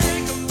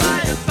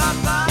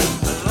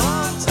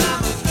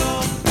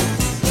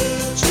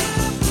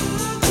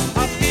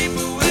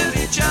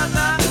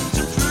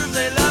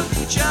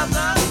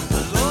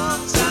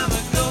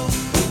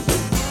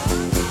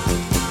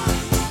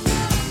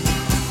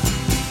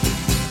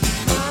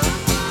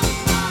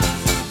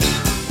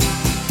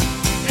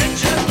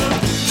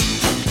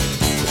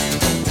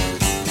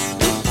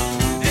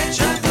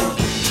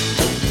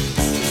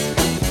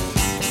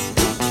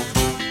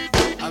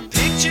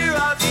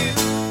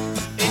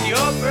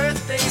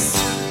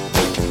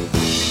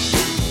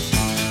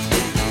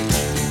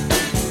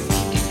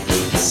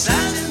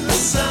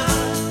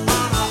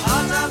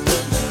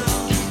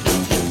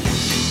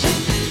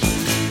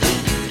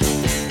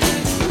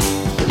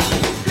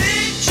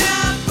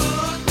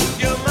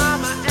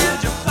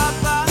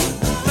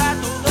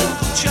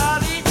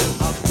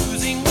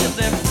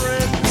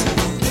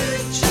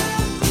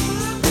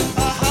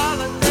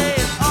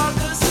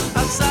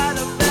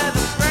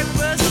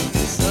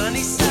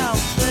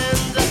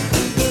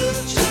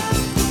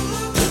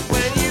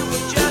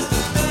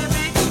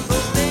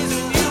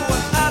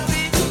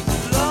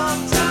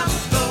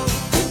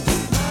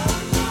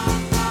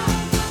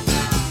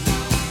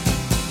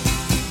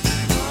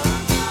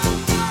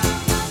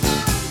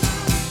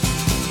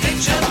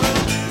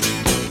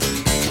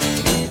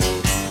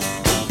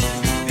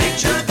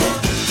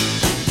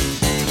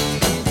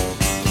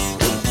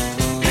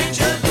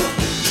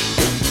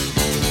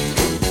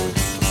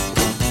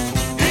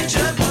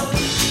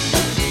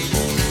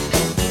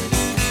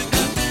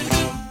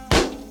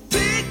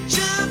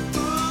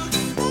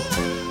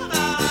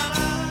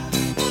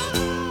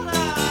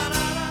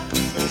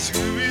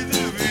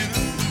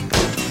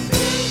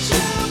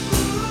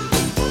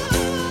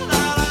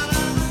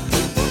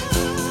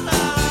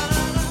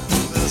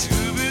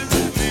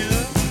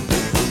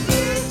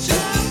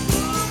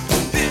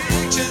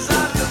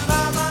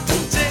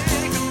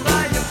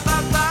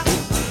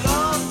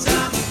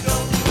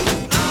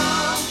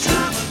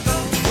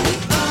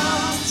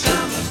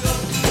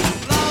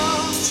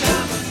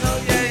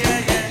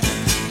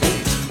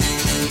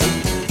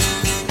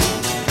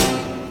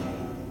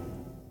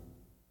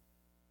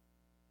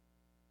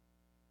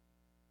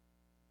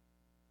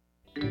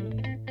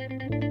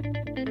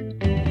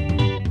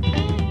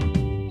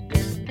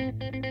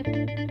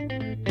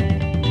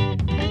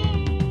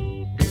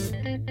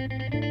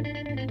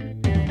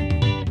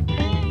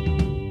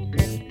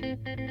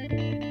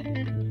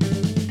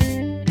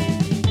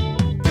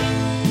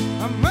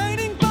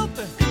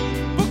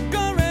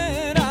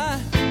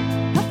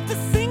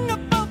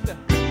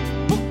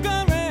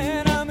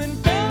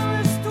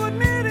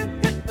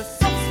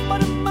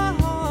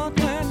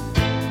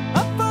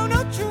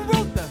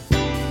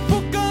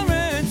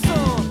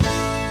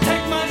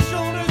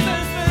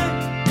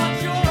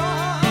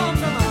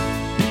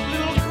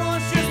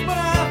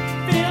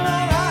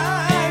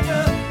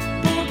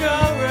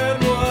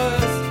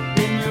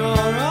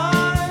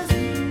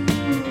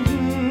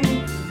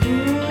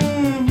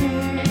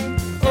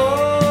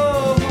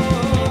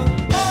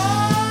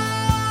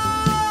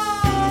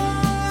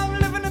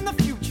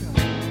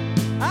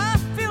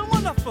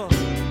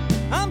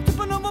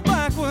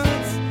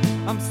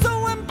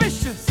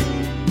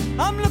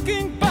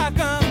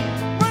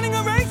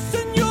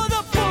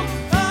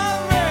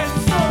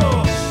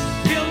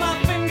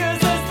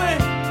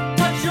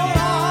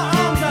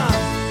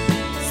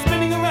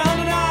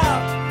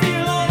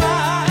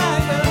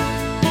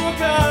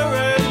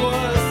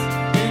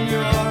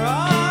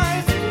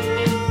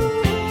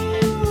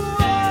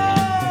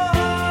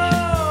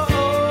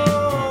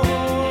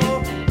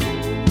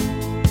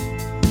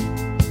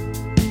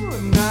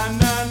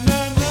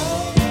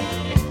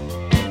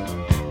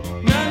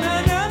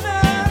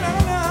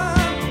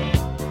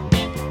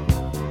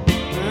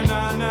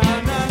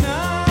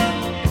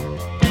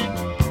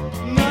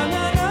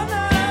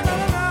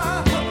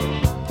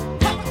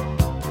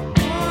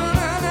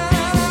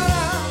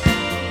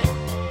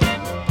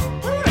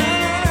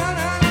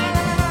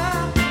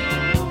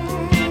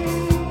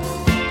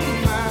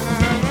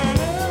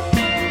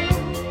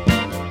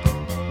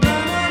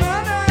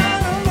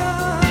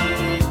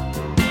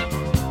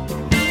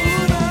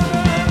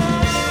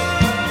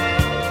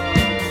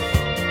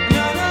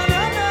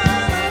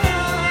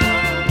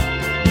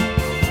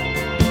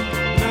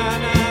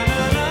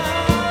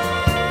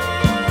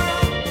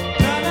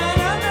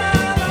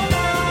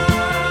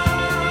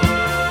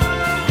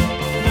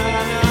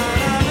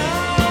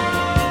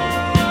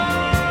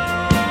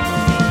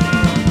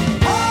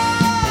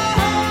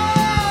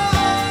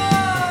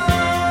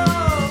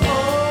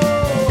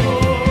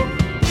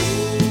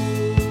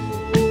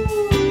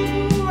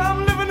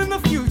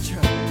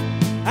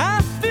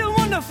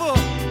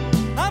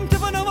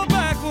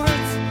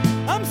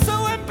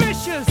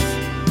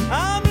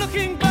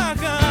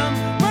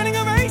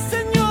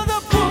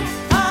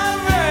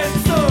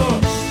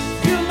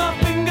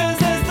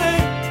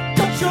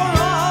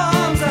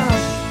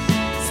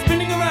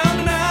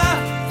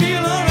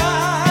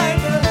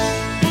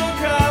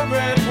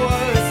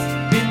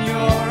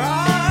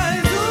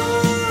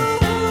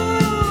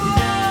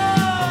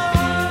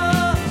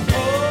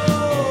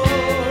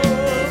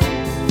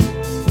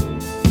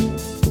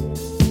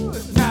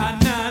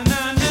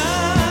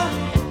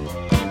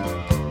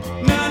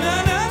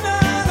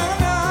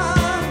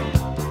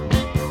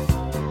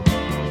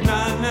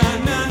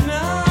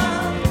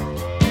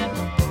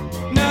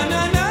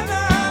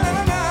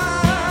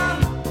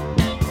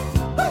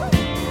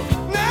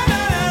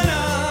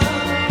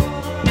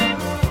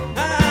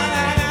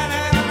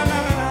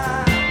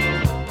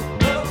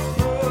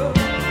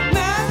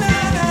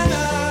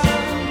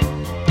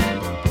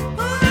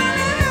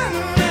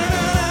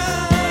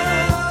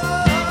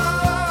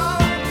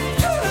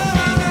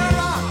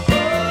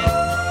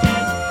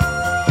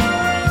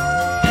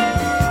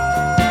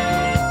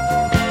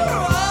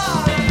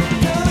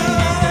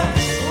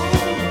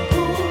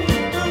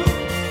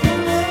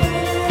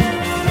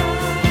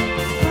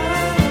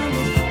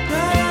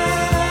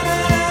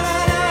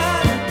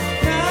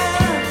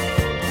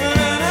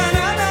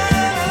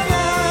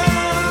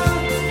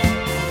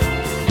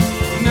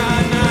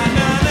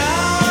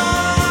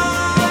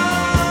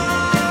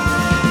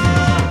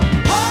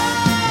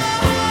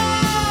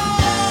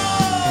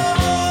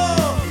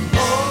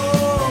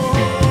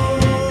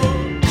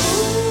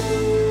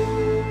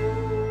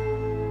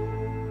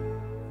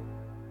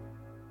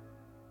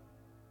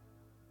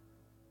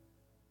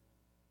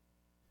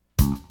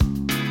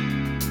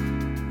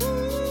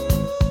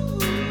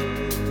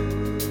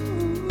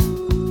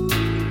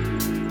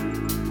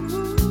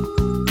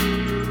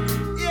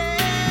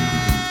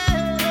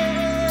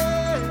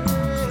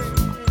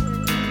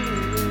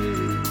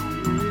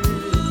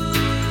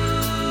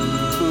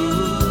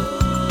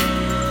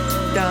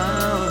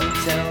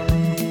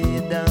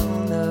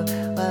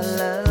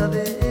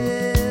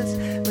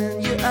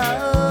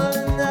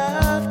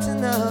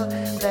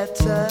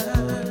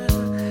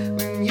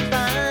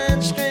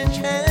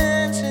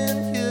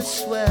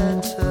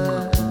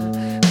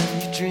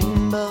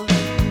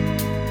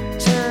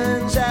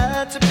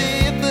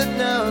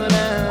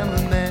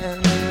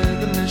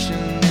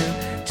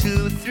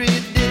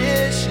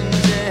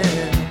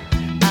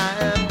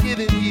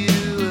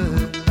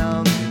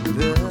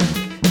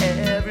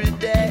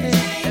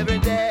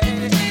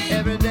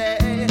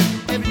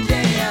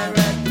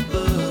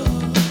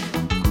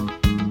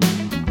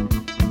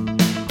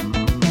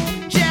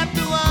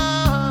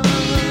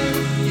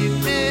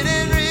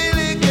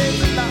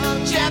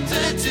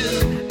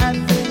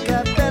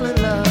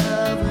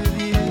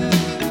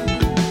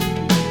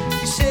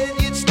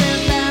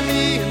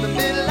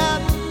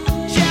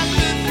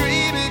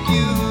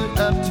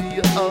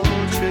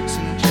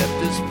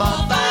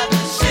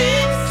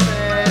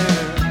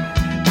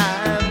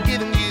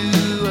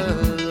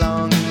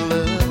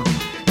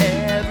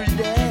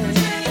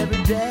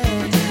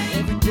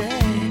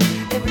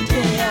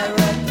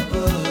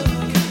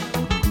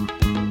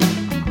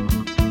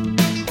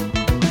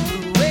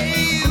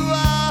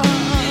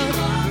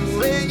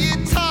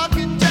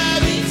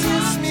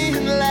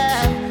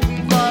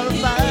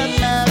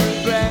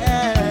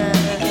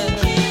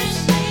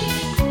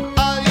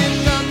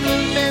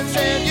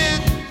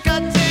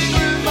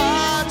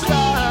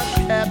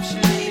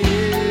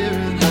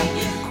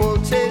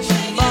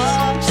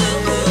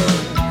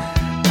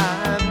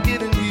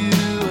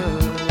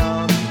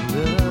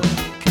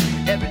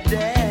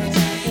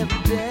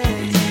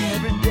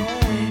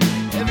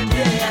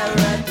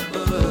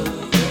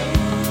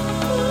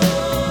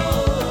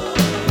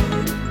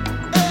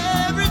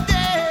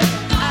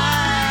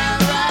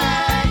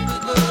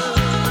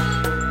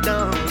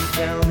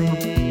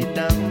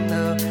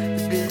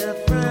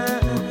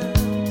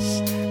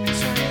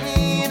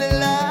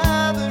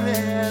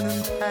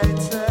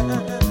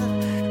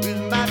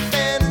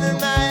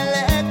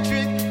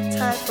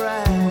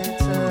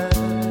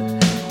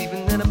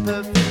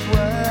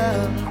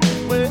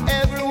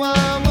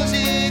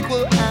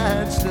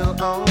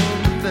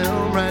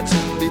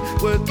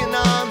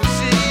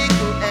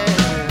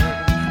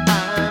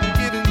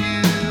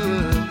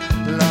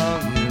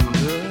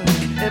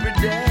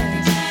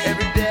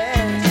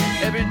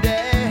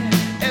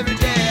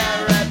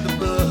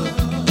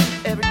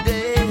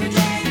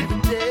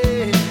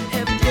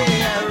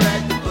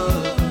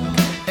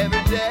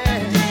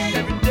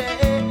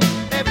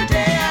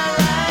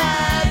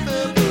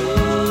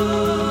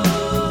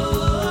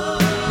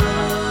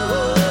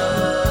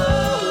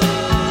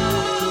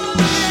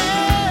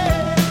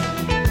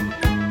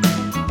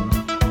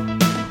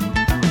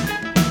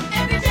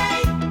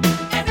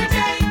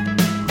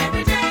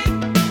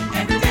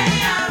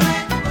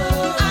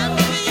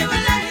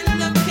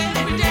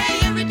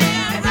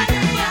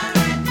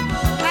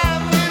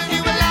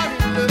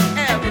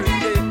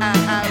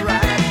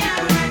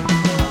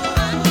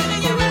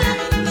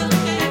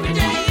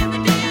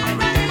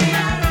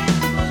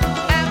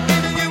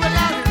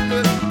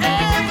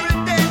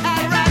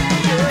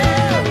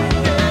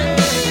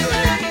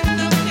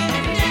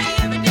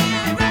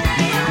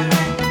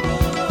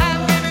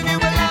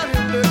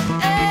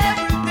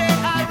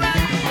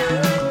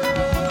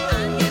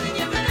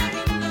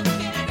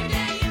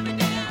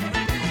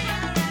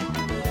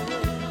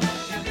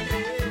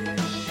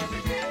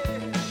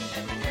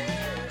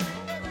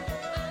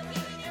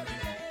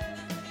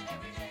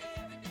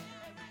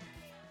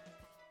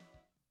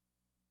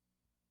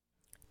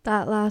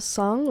 That last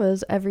song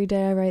was Every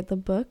Day I Write the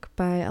Book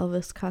by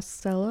Elvis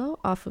Costello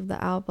off of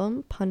the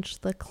album Punch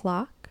the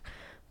Clock.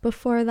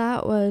 Before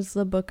that was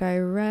The Book I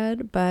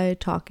Read by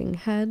Talking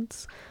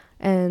Heads,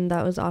 and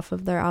that was off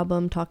of their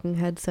album Talking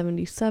Heads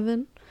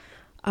 77.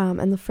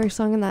 And the first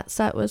song in that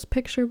set was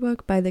Picture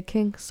Book by The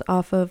Kinks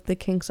off of The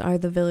Kinks Are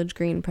the Village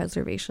Green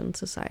Preservation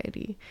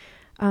Society.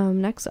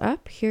 Next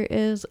up, here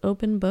is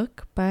Open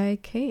Book by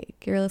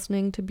Cake. You're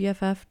listening to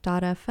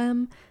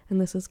BFF.FM,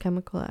 and this is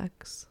Chemical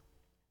X.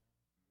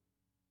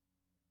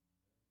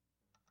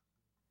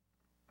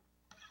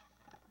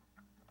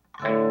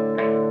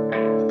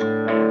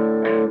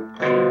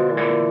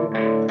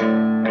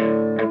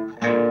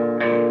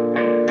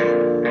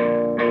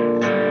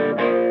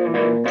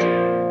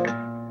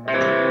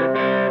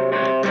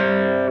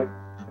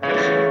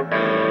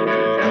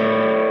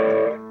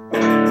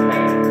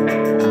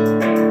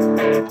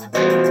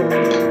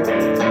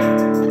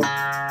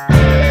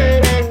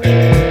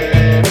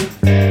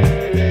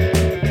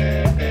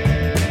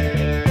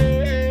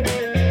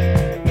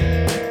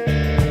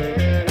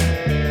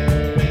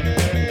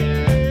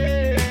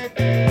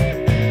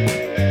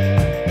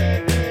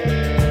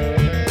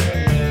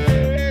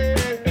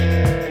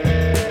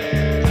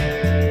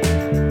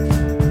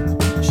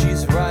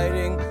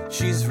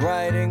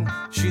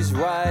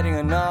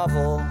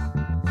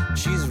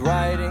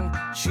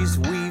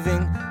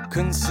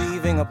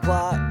 Conceiving a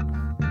plot,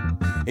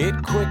 it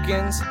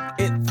quickens,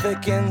 it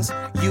thickens,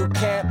 you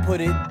can't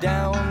put it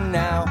down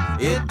now.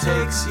 It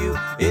takes you,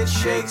 it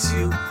shakes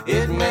you,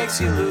 it makes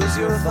you lose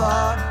your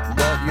thought.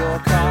 But you're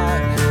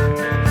caught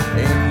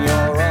in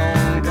your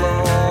own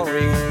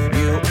glory,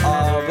 you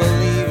are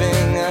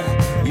believing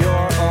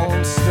your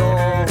own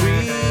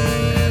stories,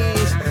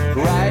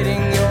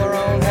 writing your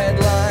own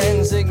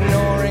headlines,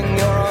 ignoring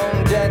your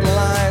own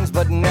deadlines,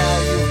 but now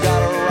you've got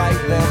to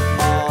write them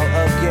all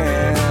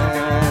again.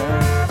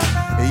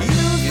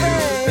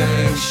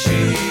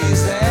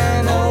 She's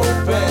an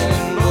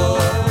open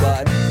book,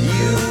 but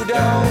you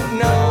don't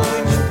know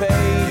which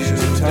page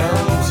to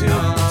turn to,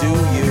 do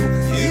you?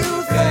 You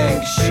think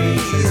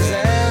she's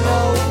an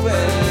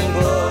open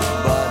book,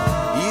 but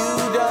you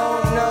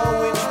don't know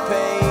which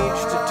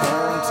page to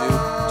turn to,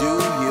 do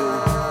you?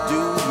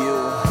 Do you?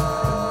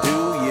 Do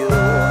you?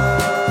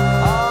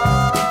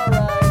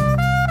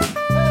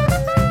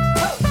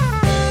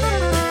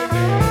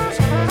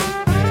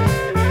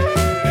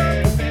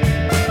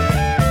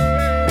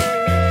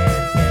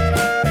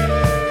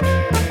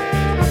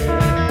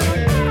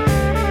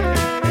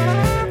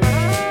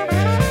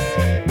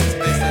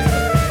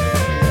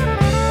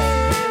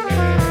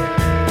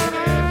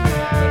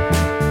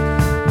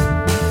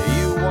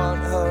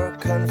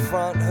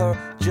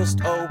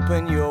 Just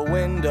open your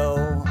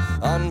window,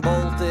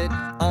 unbolt it,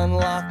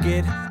 unlock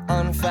it,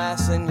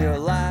 unfasten your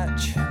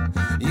latch.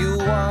 You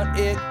want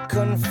it,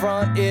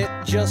 confront it,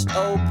 just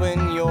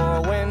open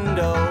your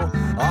window.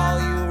 All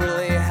you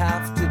really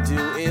have to do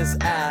is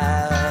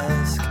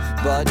ask,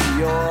 but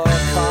you're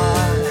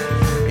caught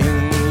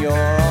in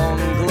your own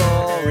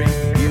glory.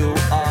 You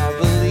are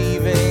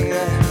believing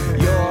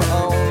your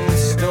own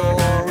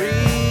stories,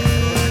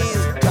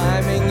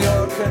 timing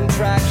your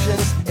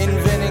contractions,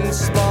 inventing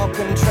small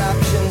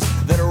contraptions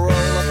that roll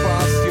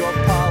across your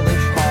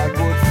polished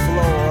hardwood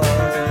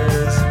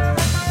floors.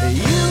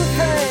 You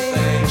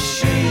think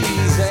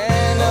she's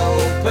an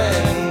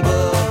open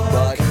book,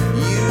 but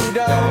you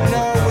don't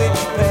know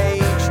which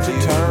page to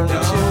turn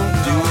to,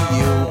 do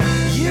you?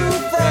 You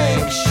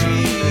think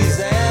she's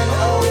an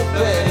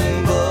open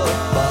book,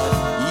 but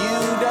you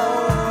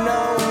don't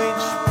know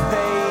which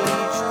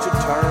page to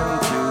turn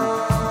to,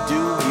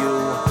 do you?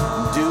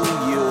 Do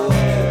you?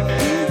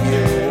 Do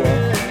you?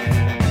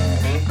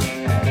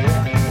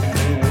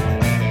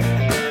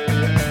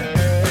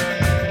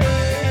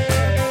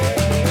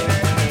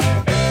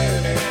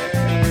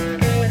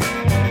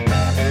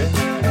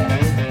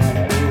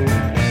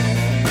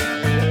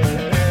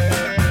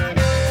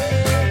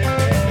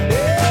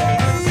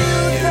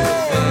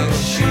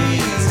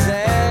 She's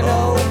an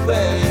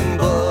open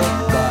book,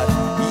 but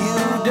you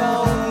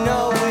don't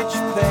know which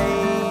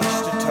page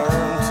to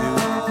turn to,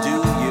 do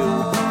you?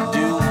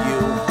 Do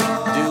you?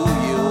 Do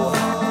you?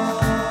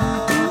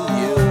 Do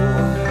you?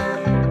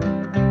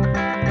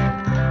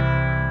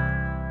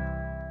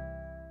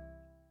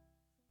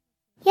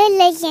 You're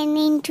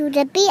listening to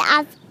the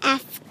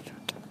BFF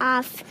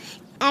of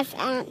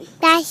FM.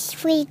 That's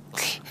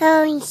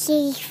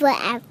frequencies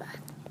forever.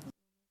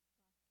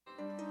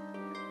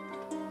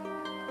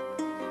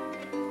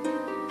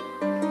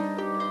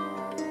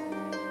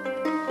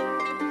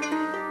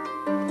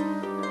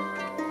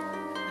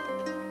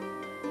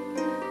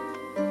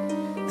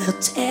 They'll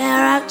tear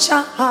out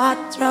your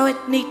heart, throw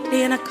it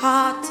neatly in a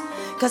cart,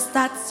 'cause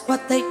that's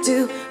what they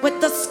do with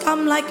the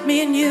scum like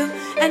me and you.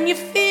 And you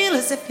feel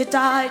as if you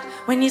died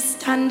when you're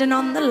standing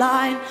on the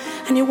line,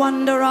 and you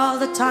wonder all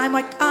the time,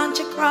 why can't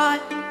you cry?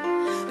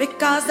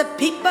 Because the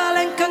people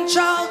in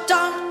control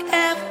don't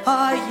care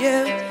for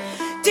you.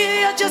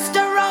 You're just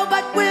a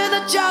robot with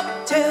a job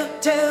to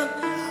do.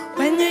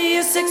 When your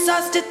year's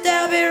exhausted,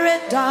 they'll be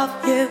rid of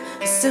you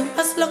as soon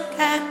as look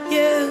at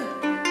you.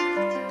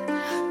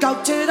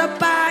 Go to the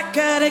back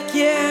of the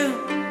queue.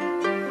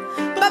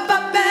 But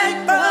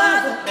big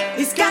brother,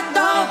 he's got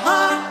no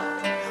heart.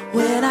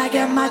 When I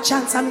get my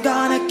chance, I'm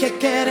gonna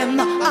kick it in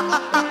the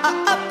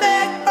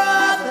big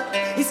brother,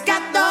 he's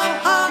got no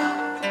heart.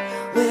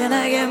 When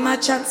I get my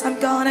chance, I'm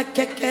gonna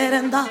kick it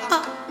in the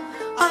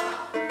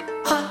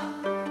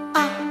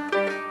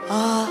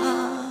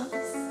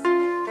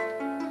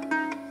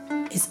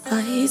His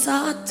eyes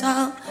are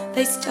dull,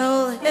 they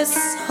stole his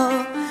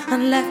soul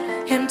and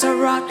left him to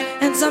rot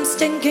in some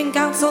stinking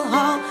council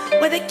hall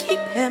where they keep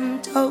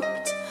him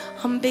doped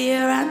on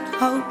beer and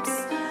hopes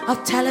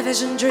of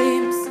television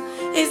dreams.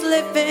 He's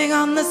living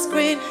on the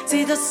screen.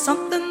 See, there's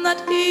something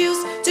that he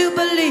used to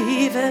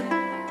believe in.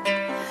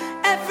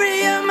 Every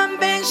human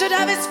being should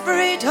have his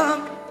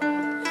freedom,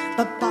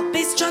 but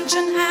Bobby's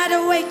truncheon had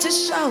a way to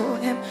show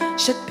him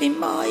should be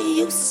more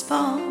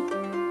useful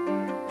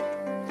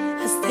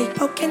as they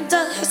poke into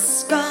his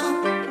skull.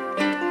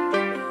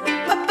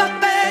 But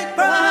big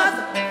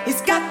brother,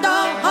 he's got no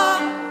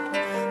heart.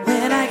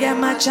 When I get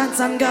my chance,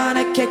 I'm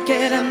gonna kick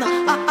it in the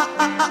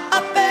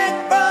big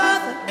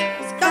brother,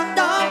 he's got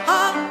no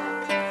heart.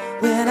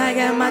 When I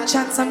get my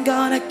chance, I'm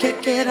gonna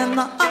kick it in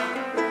the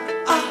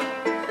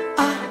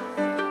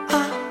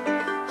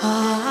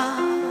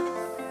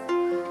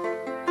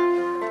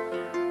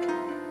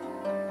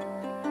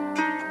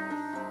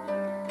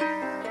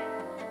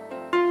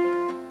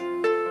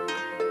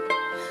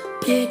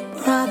Big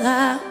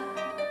brother,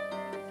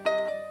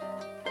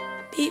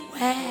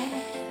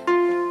 beware,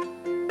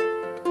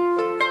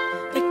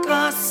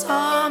 because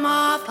some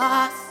of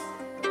us,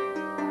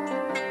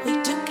 we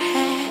took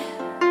care.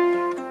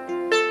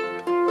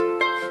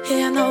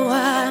 Hear the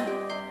word,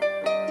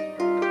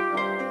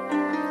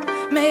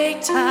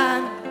 make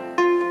time,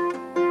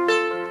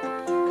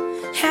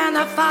 and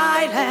the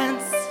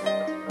violence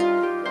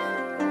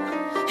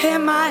in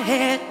my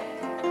head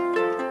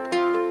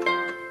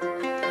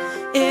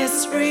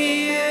is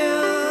real.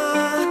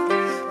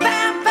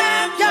 Bam,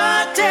 bam,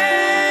 you're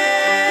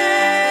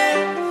dead.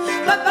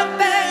 But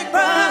big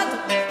brother,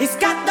 he's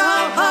got no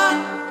heart.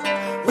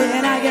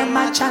 When I get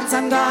my chance,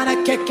 I'm gonna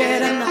kick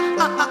it in the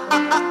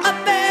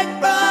big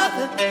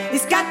brother,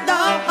 he's got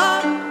no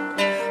heart.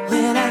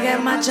 When I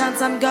get my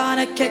chance, I'm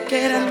gonna kick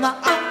it in the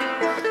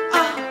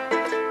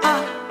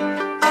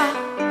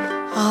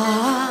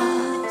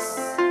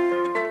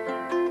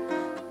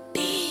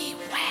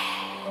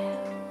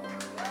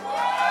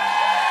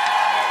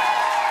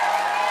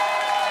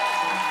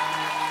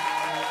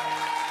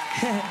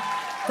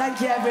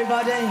Thank you,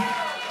 everybody.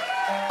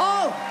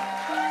 Oh,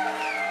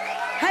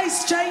 hey,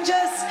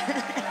 strangers.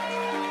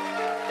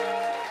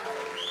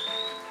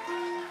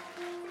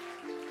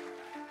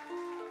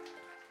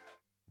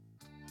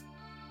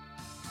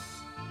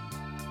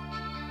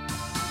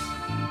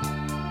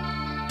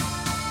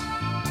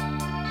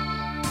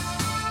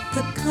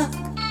 The cock,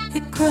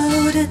 it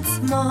crowed its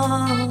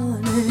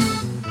morning.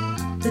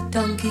 The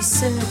donkey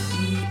said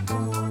he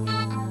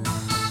ought.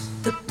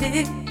 The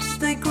pigs,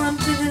 they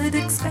grunted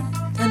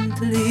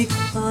expectantly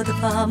for the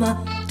farmer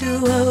to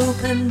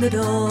open the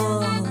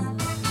door.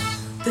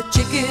 The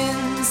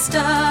chickens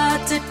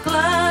started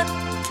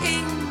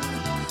clucking.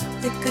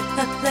 They could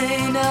not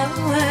lay no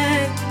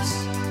eggs.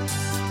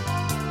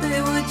 They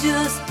were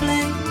just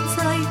plain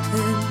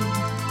frightened,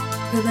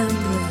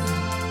 remembering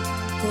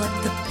what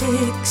the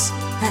pigs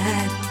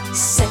had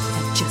said.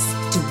 Just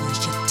do as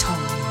you're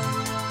told.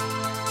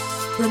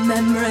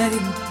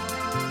 Remembering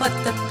what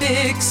the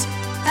pigs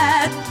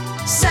had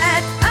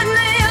said, and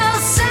they all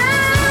sang,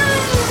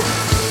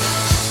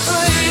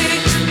 we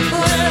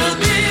will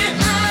be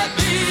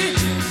happy,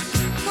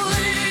 we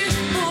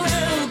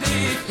will be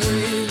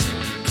free,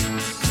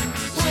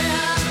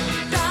 we're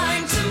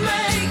dying to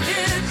make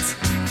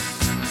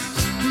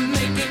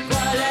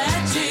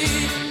equality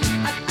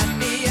a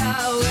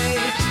happier way.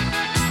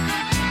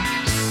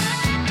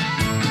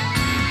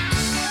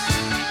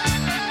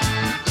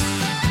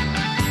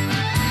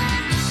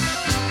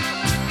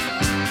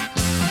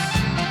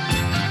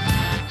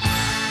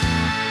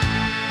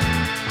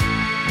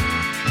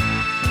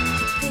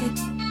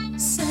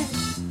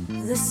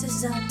 This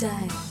is our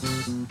day.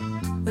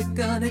 We're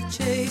gonna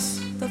chase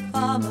the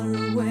farmer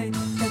away.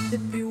 Let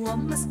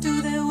everyone must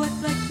do their work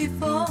like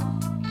before,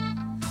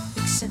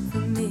 except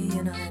for me,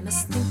 and I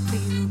must think for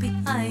you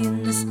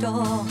behind this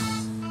door.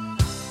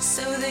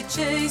 So they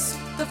chased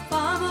the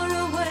farmer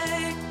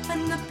away,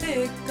 and the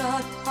pig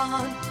got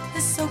on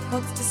his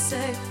soapbox to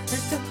say,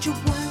 now don't you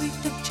worry,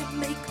 don't you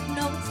make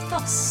no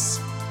fuss.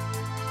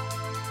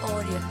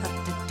 All you have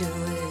to do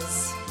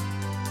is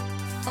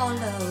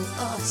follow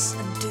us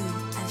and do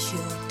as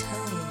you're told.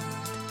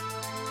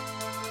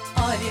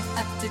 All you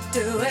have to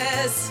do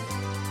is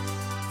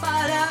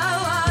follow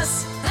us,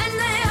 and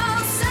they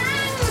all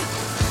sang,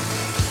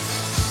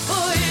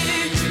 we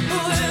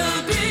will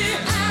be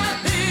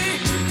happy,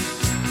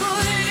 we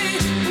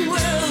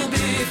will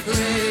be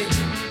free,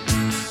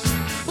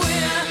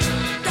 we're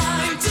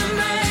dying to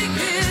make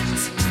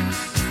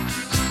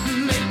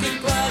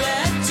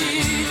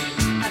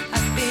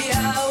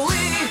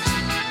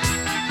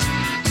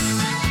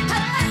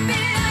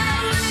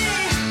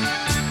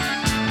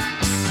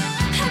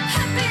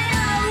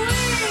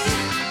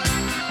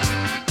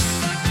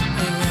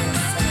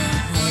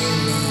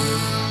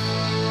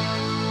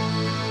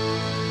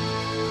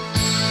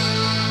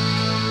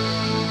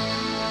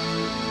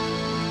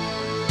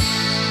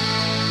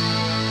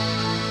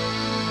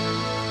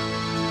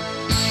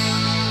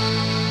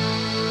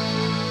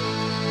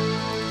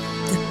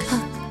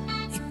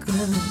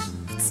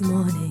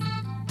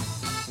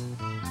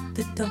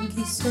The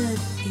donkey said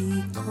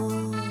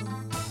E-O.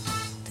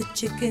 The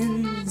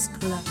chickens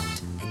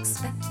clucked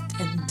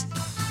expectant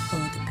for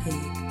the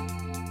pig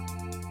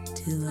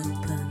to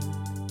open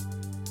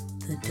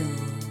the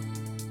door.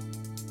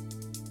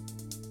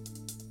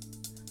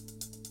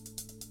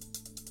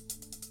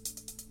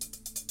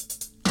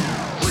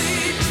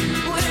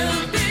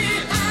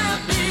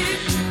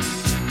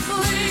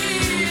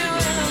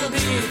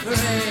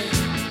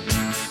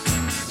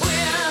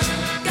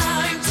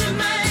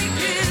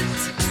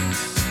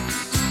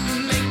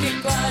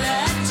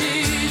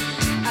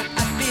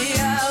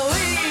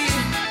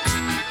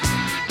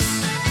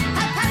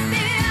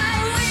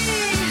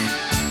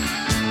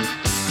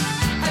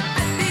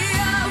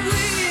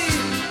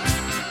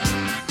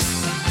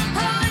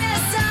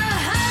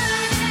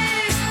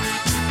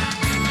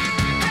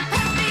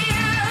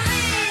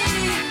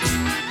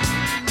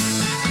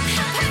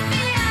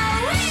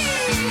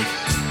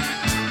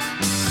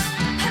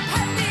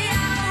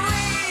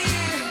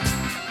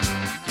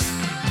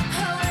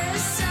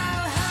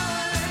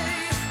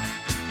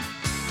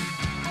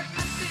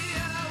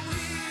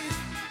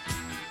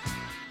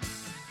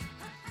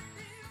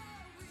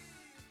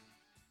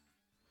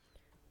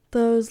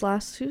 Those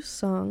last two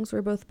songs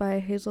were both by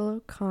Hazel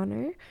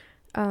O'Connor,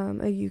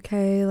 a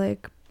UK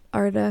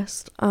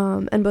artist,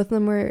 and both of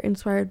them were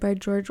inspired by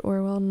George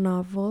Orwell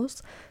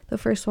novels. The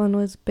first one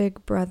was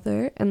Big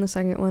Brother, and the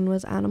second one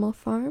was Animal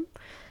Farm.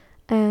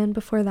 And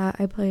before that,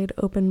 I played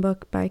Open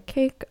Book by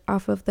Cake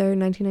off of their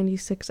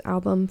 1996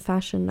 album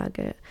Fashion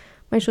Nugget.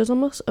 My show's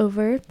almost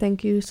over.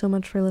 Thank you so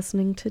much for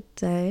listening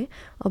today.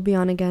 I'll be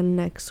on again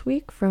next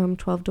week from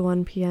 12 to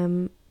 1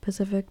 p.m.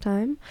 Pacific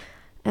time.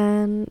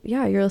 And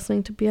yeah, you're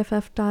listening to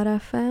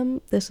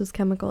BFF.FM. This is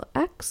Chemical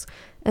X,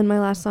 and my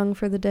last song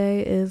for the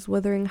day is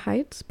Wuthering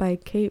Heights by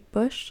Kate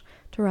Bush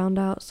to round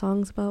out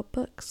Songs About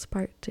Books,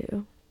 Part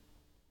 2.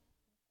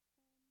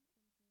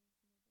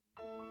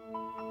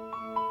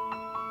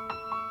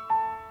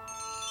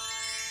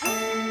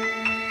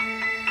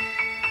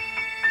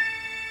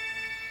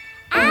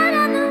 Out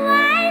on the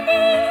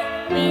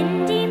windy,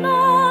 windy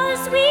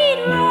moors,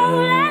 we'd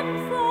roll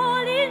and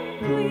fall in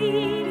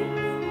grief.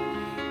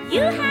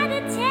 You had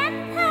a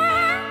temper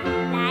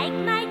like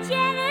my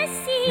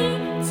jealousy,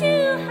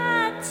 too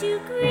hard, too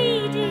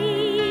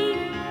greedy.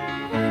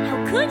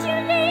 How could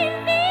you live?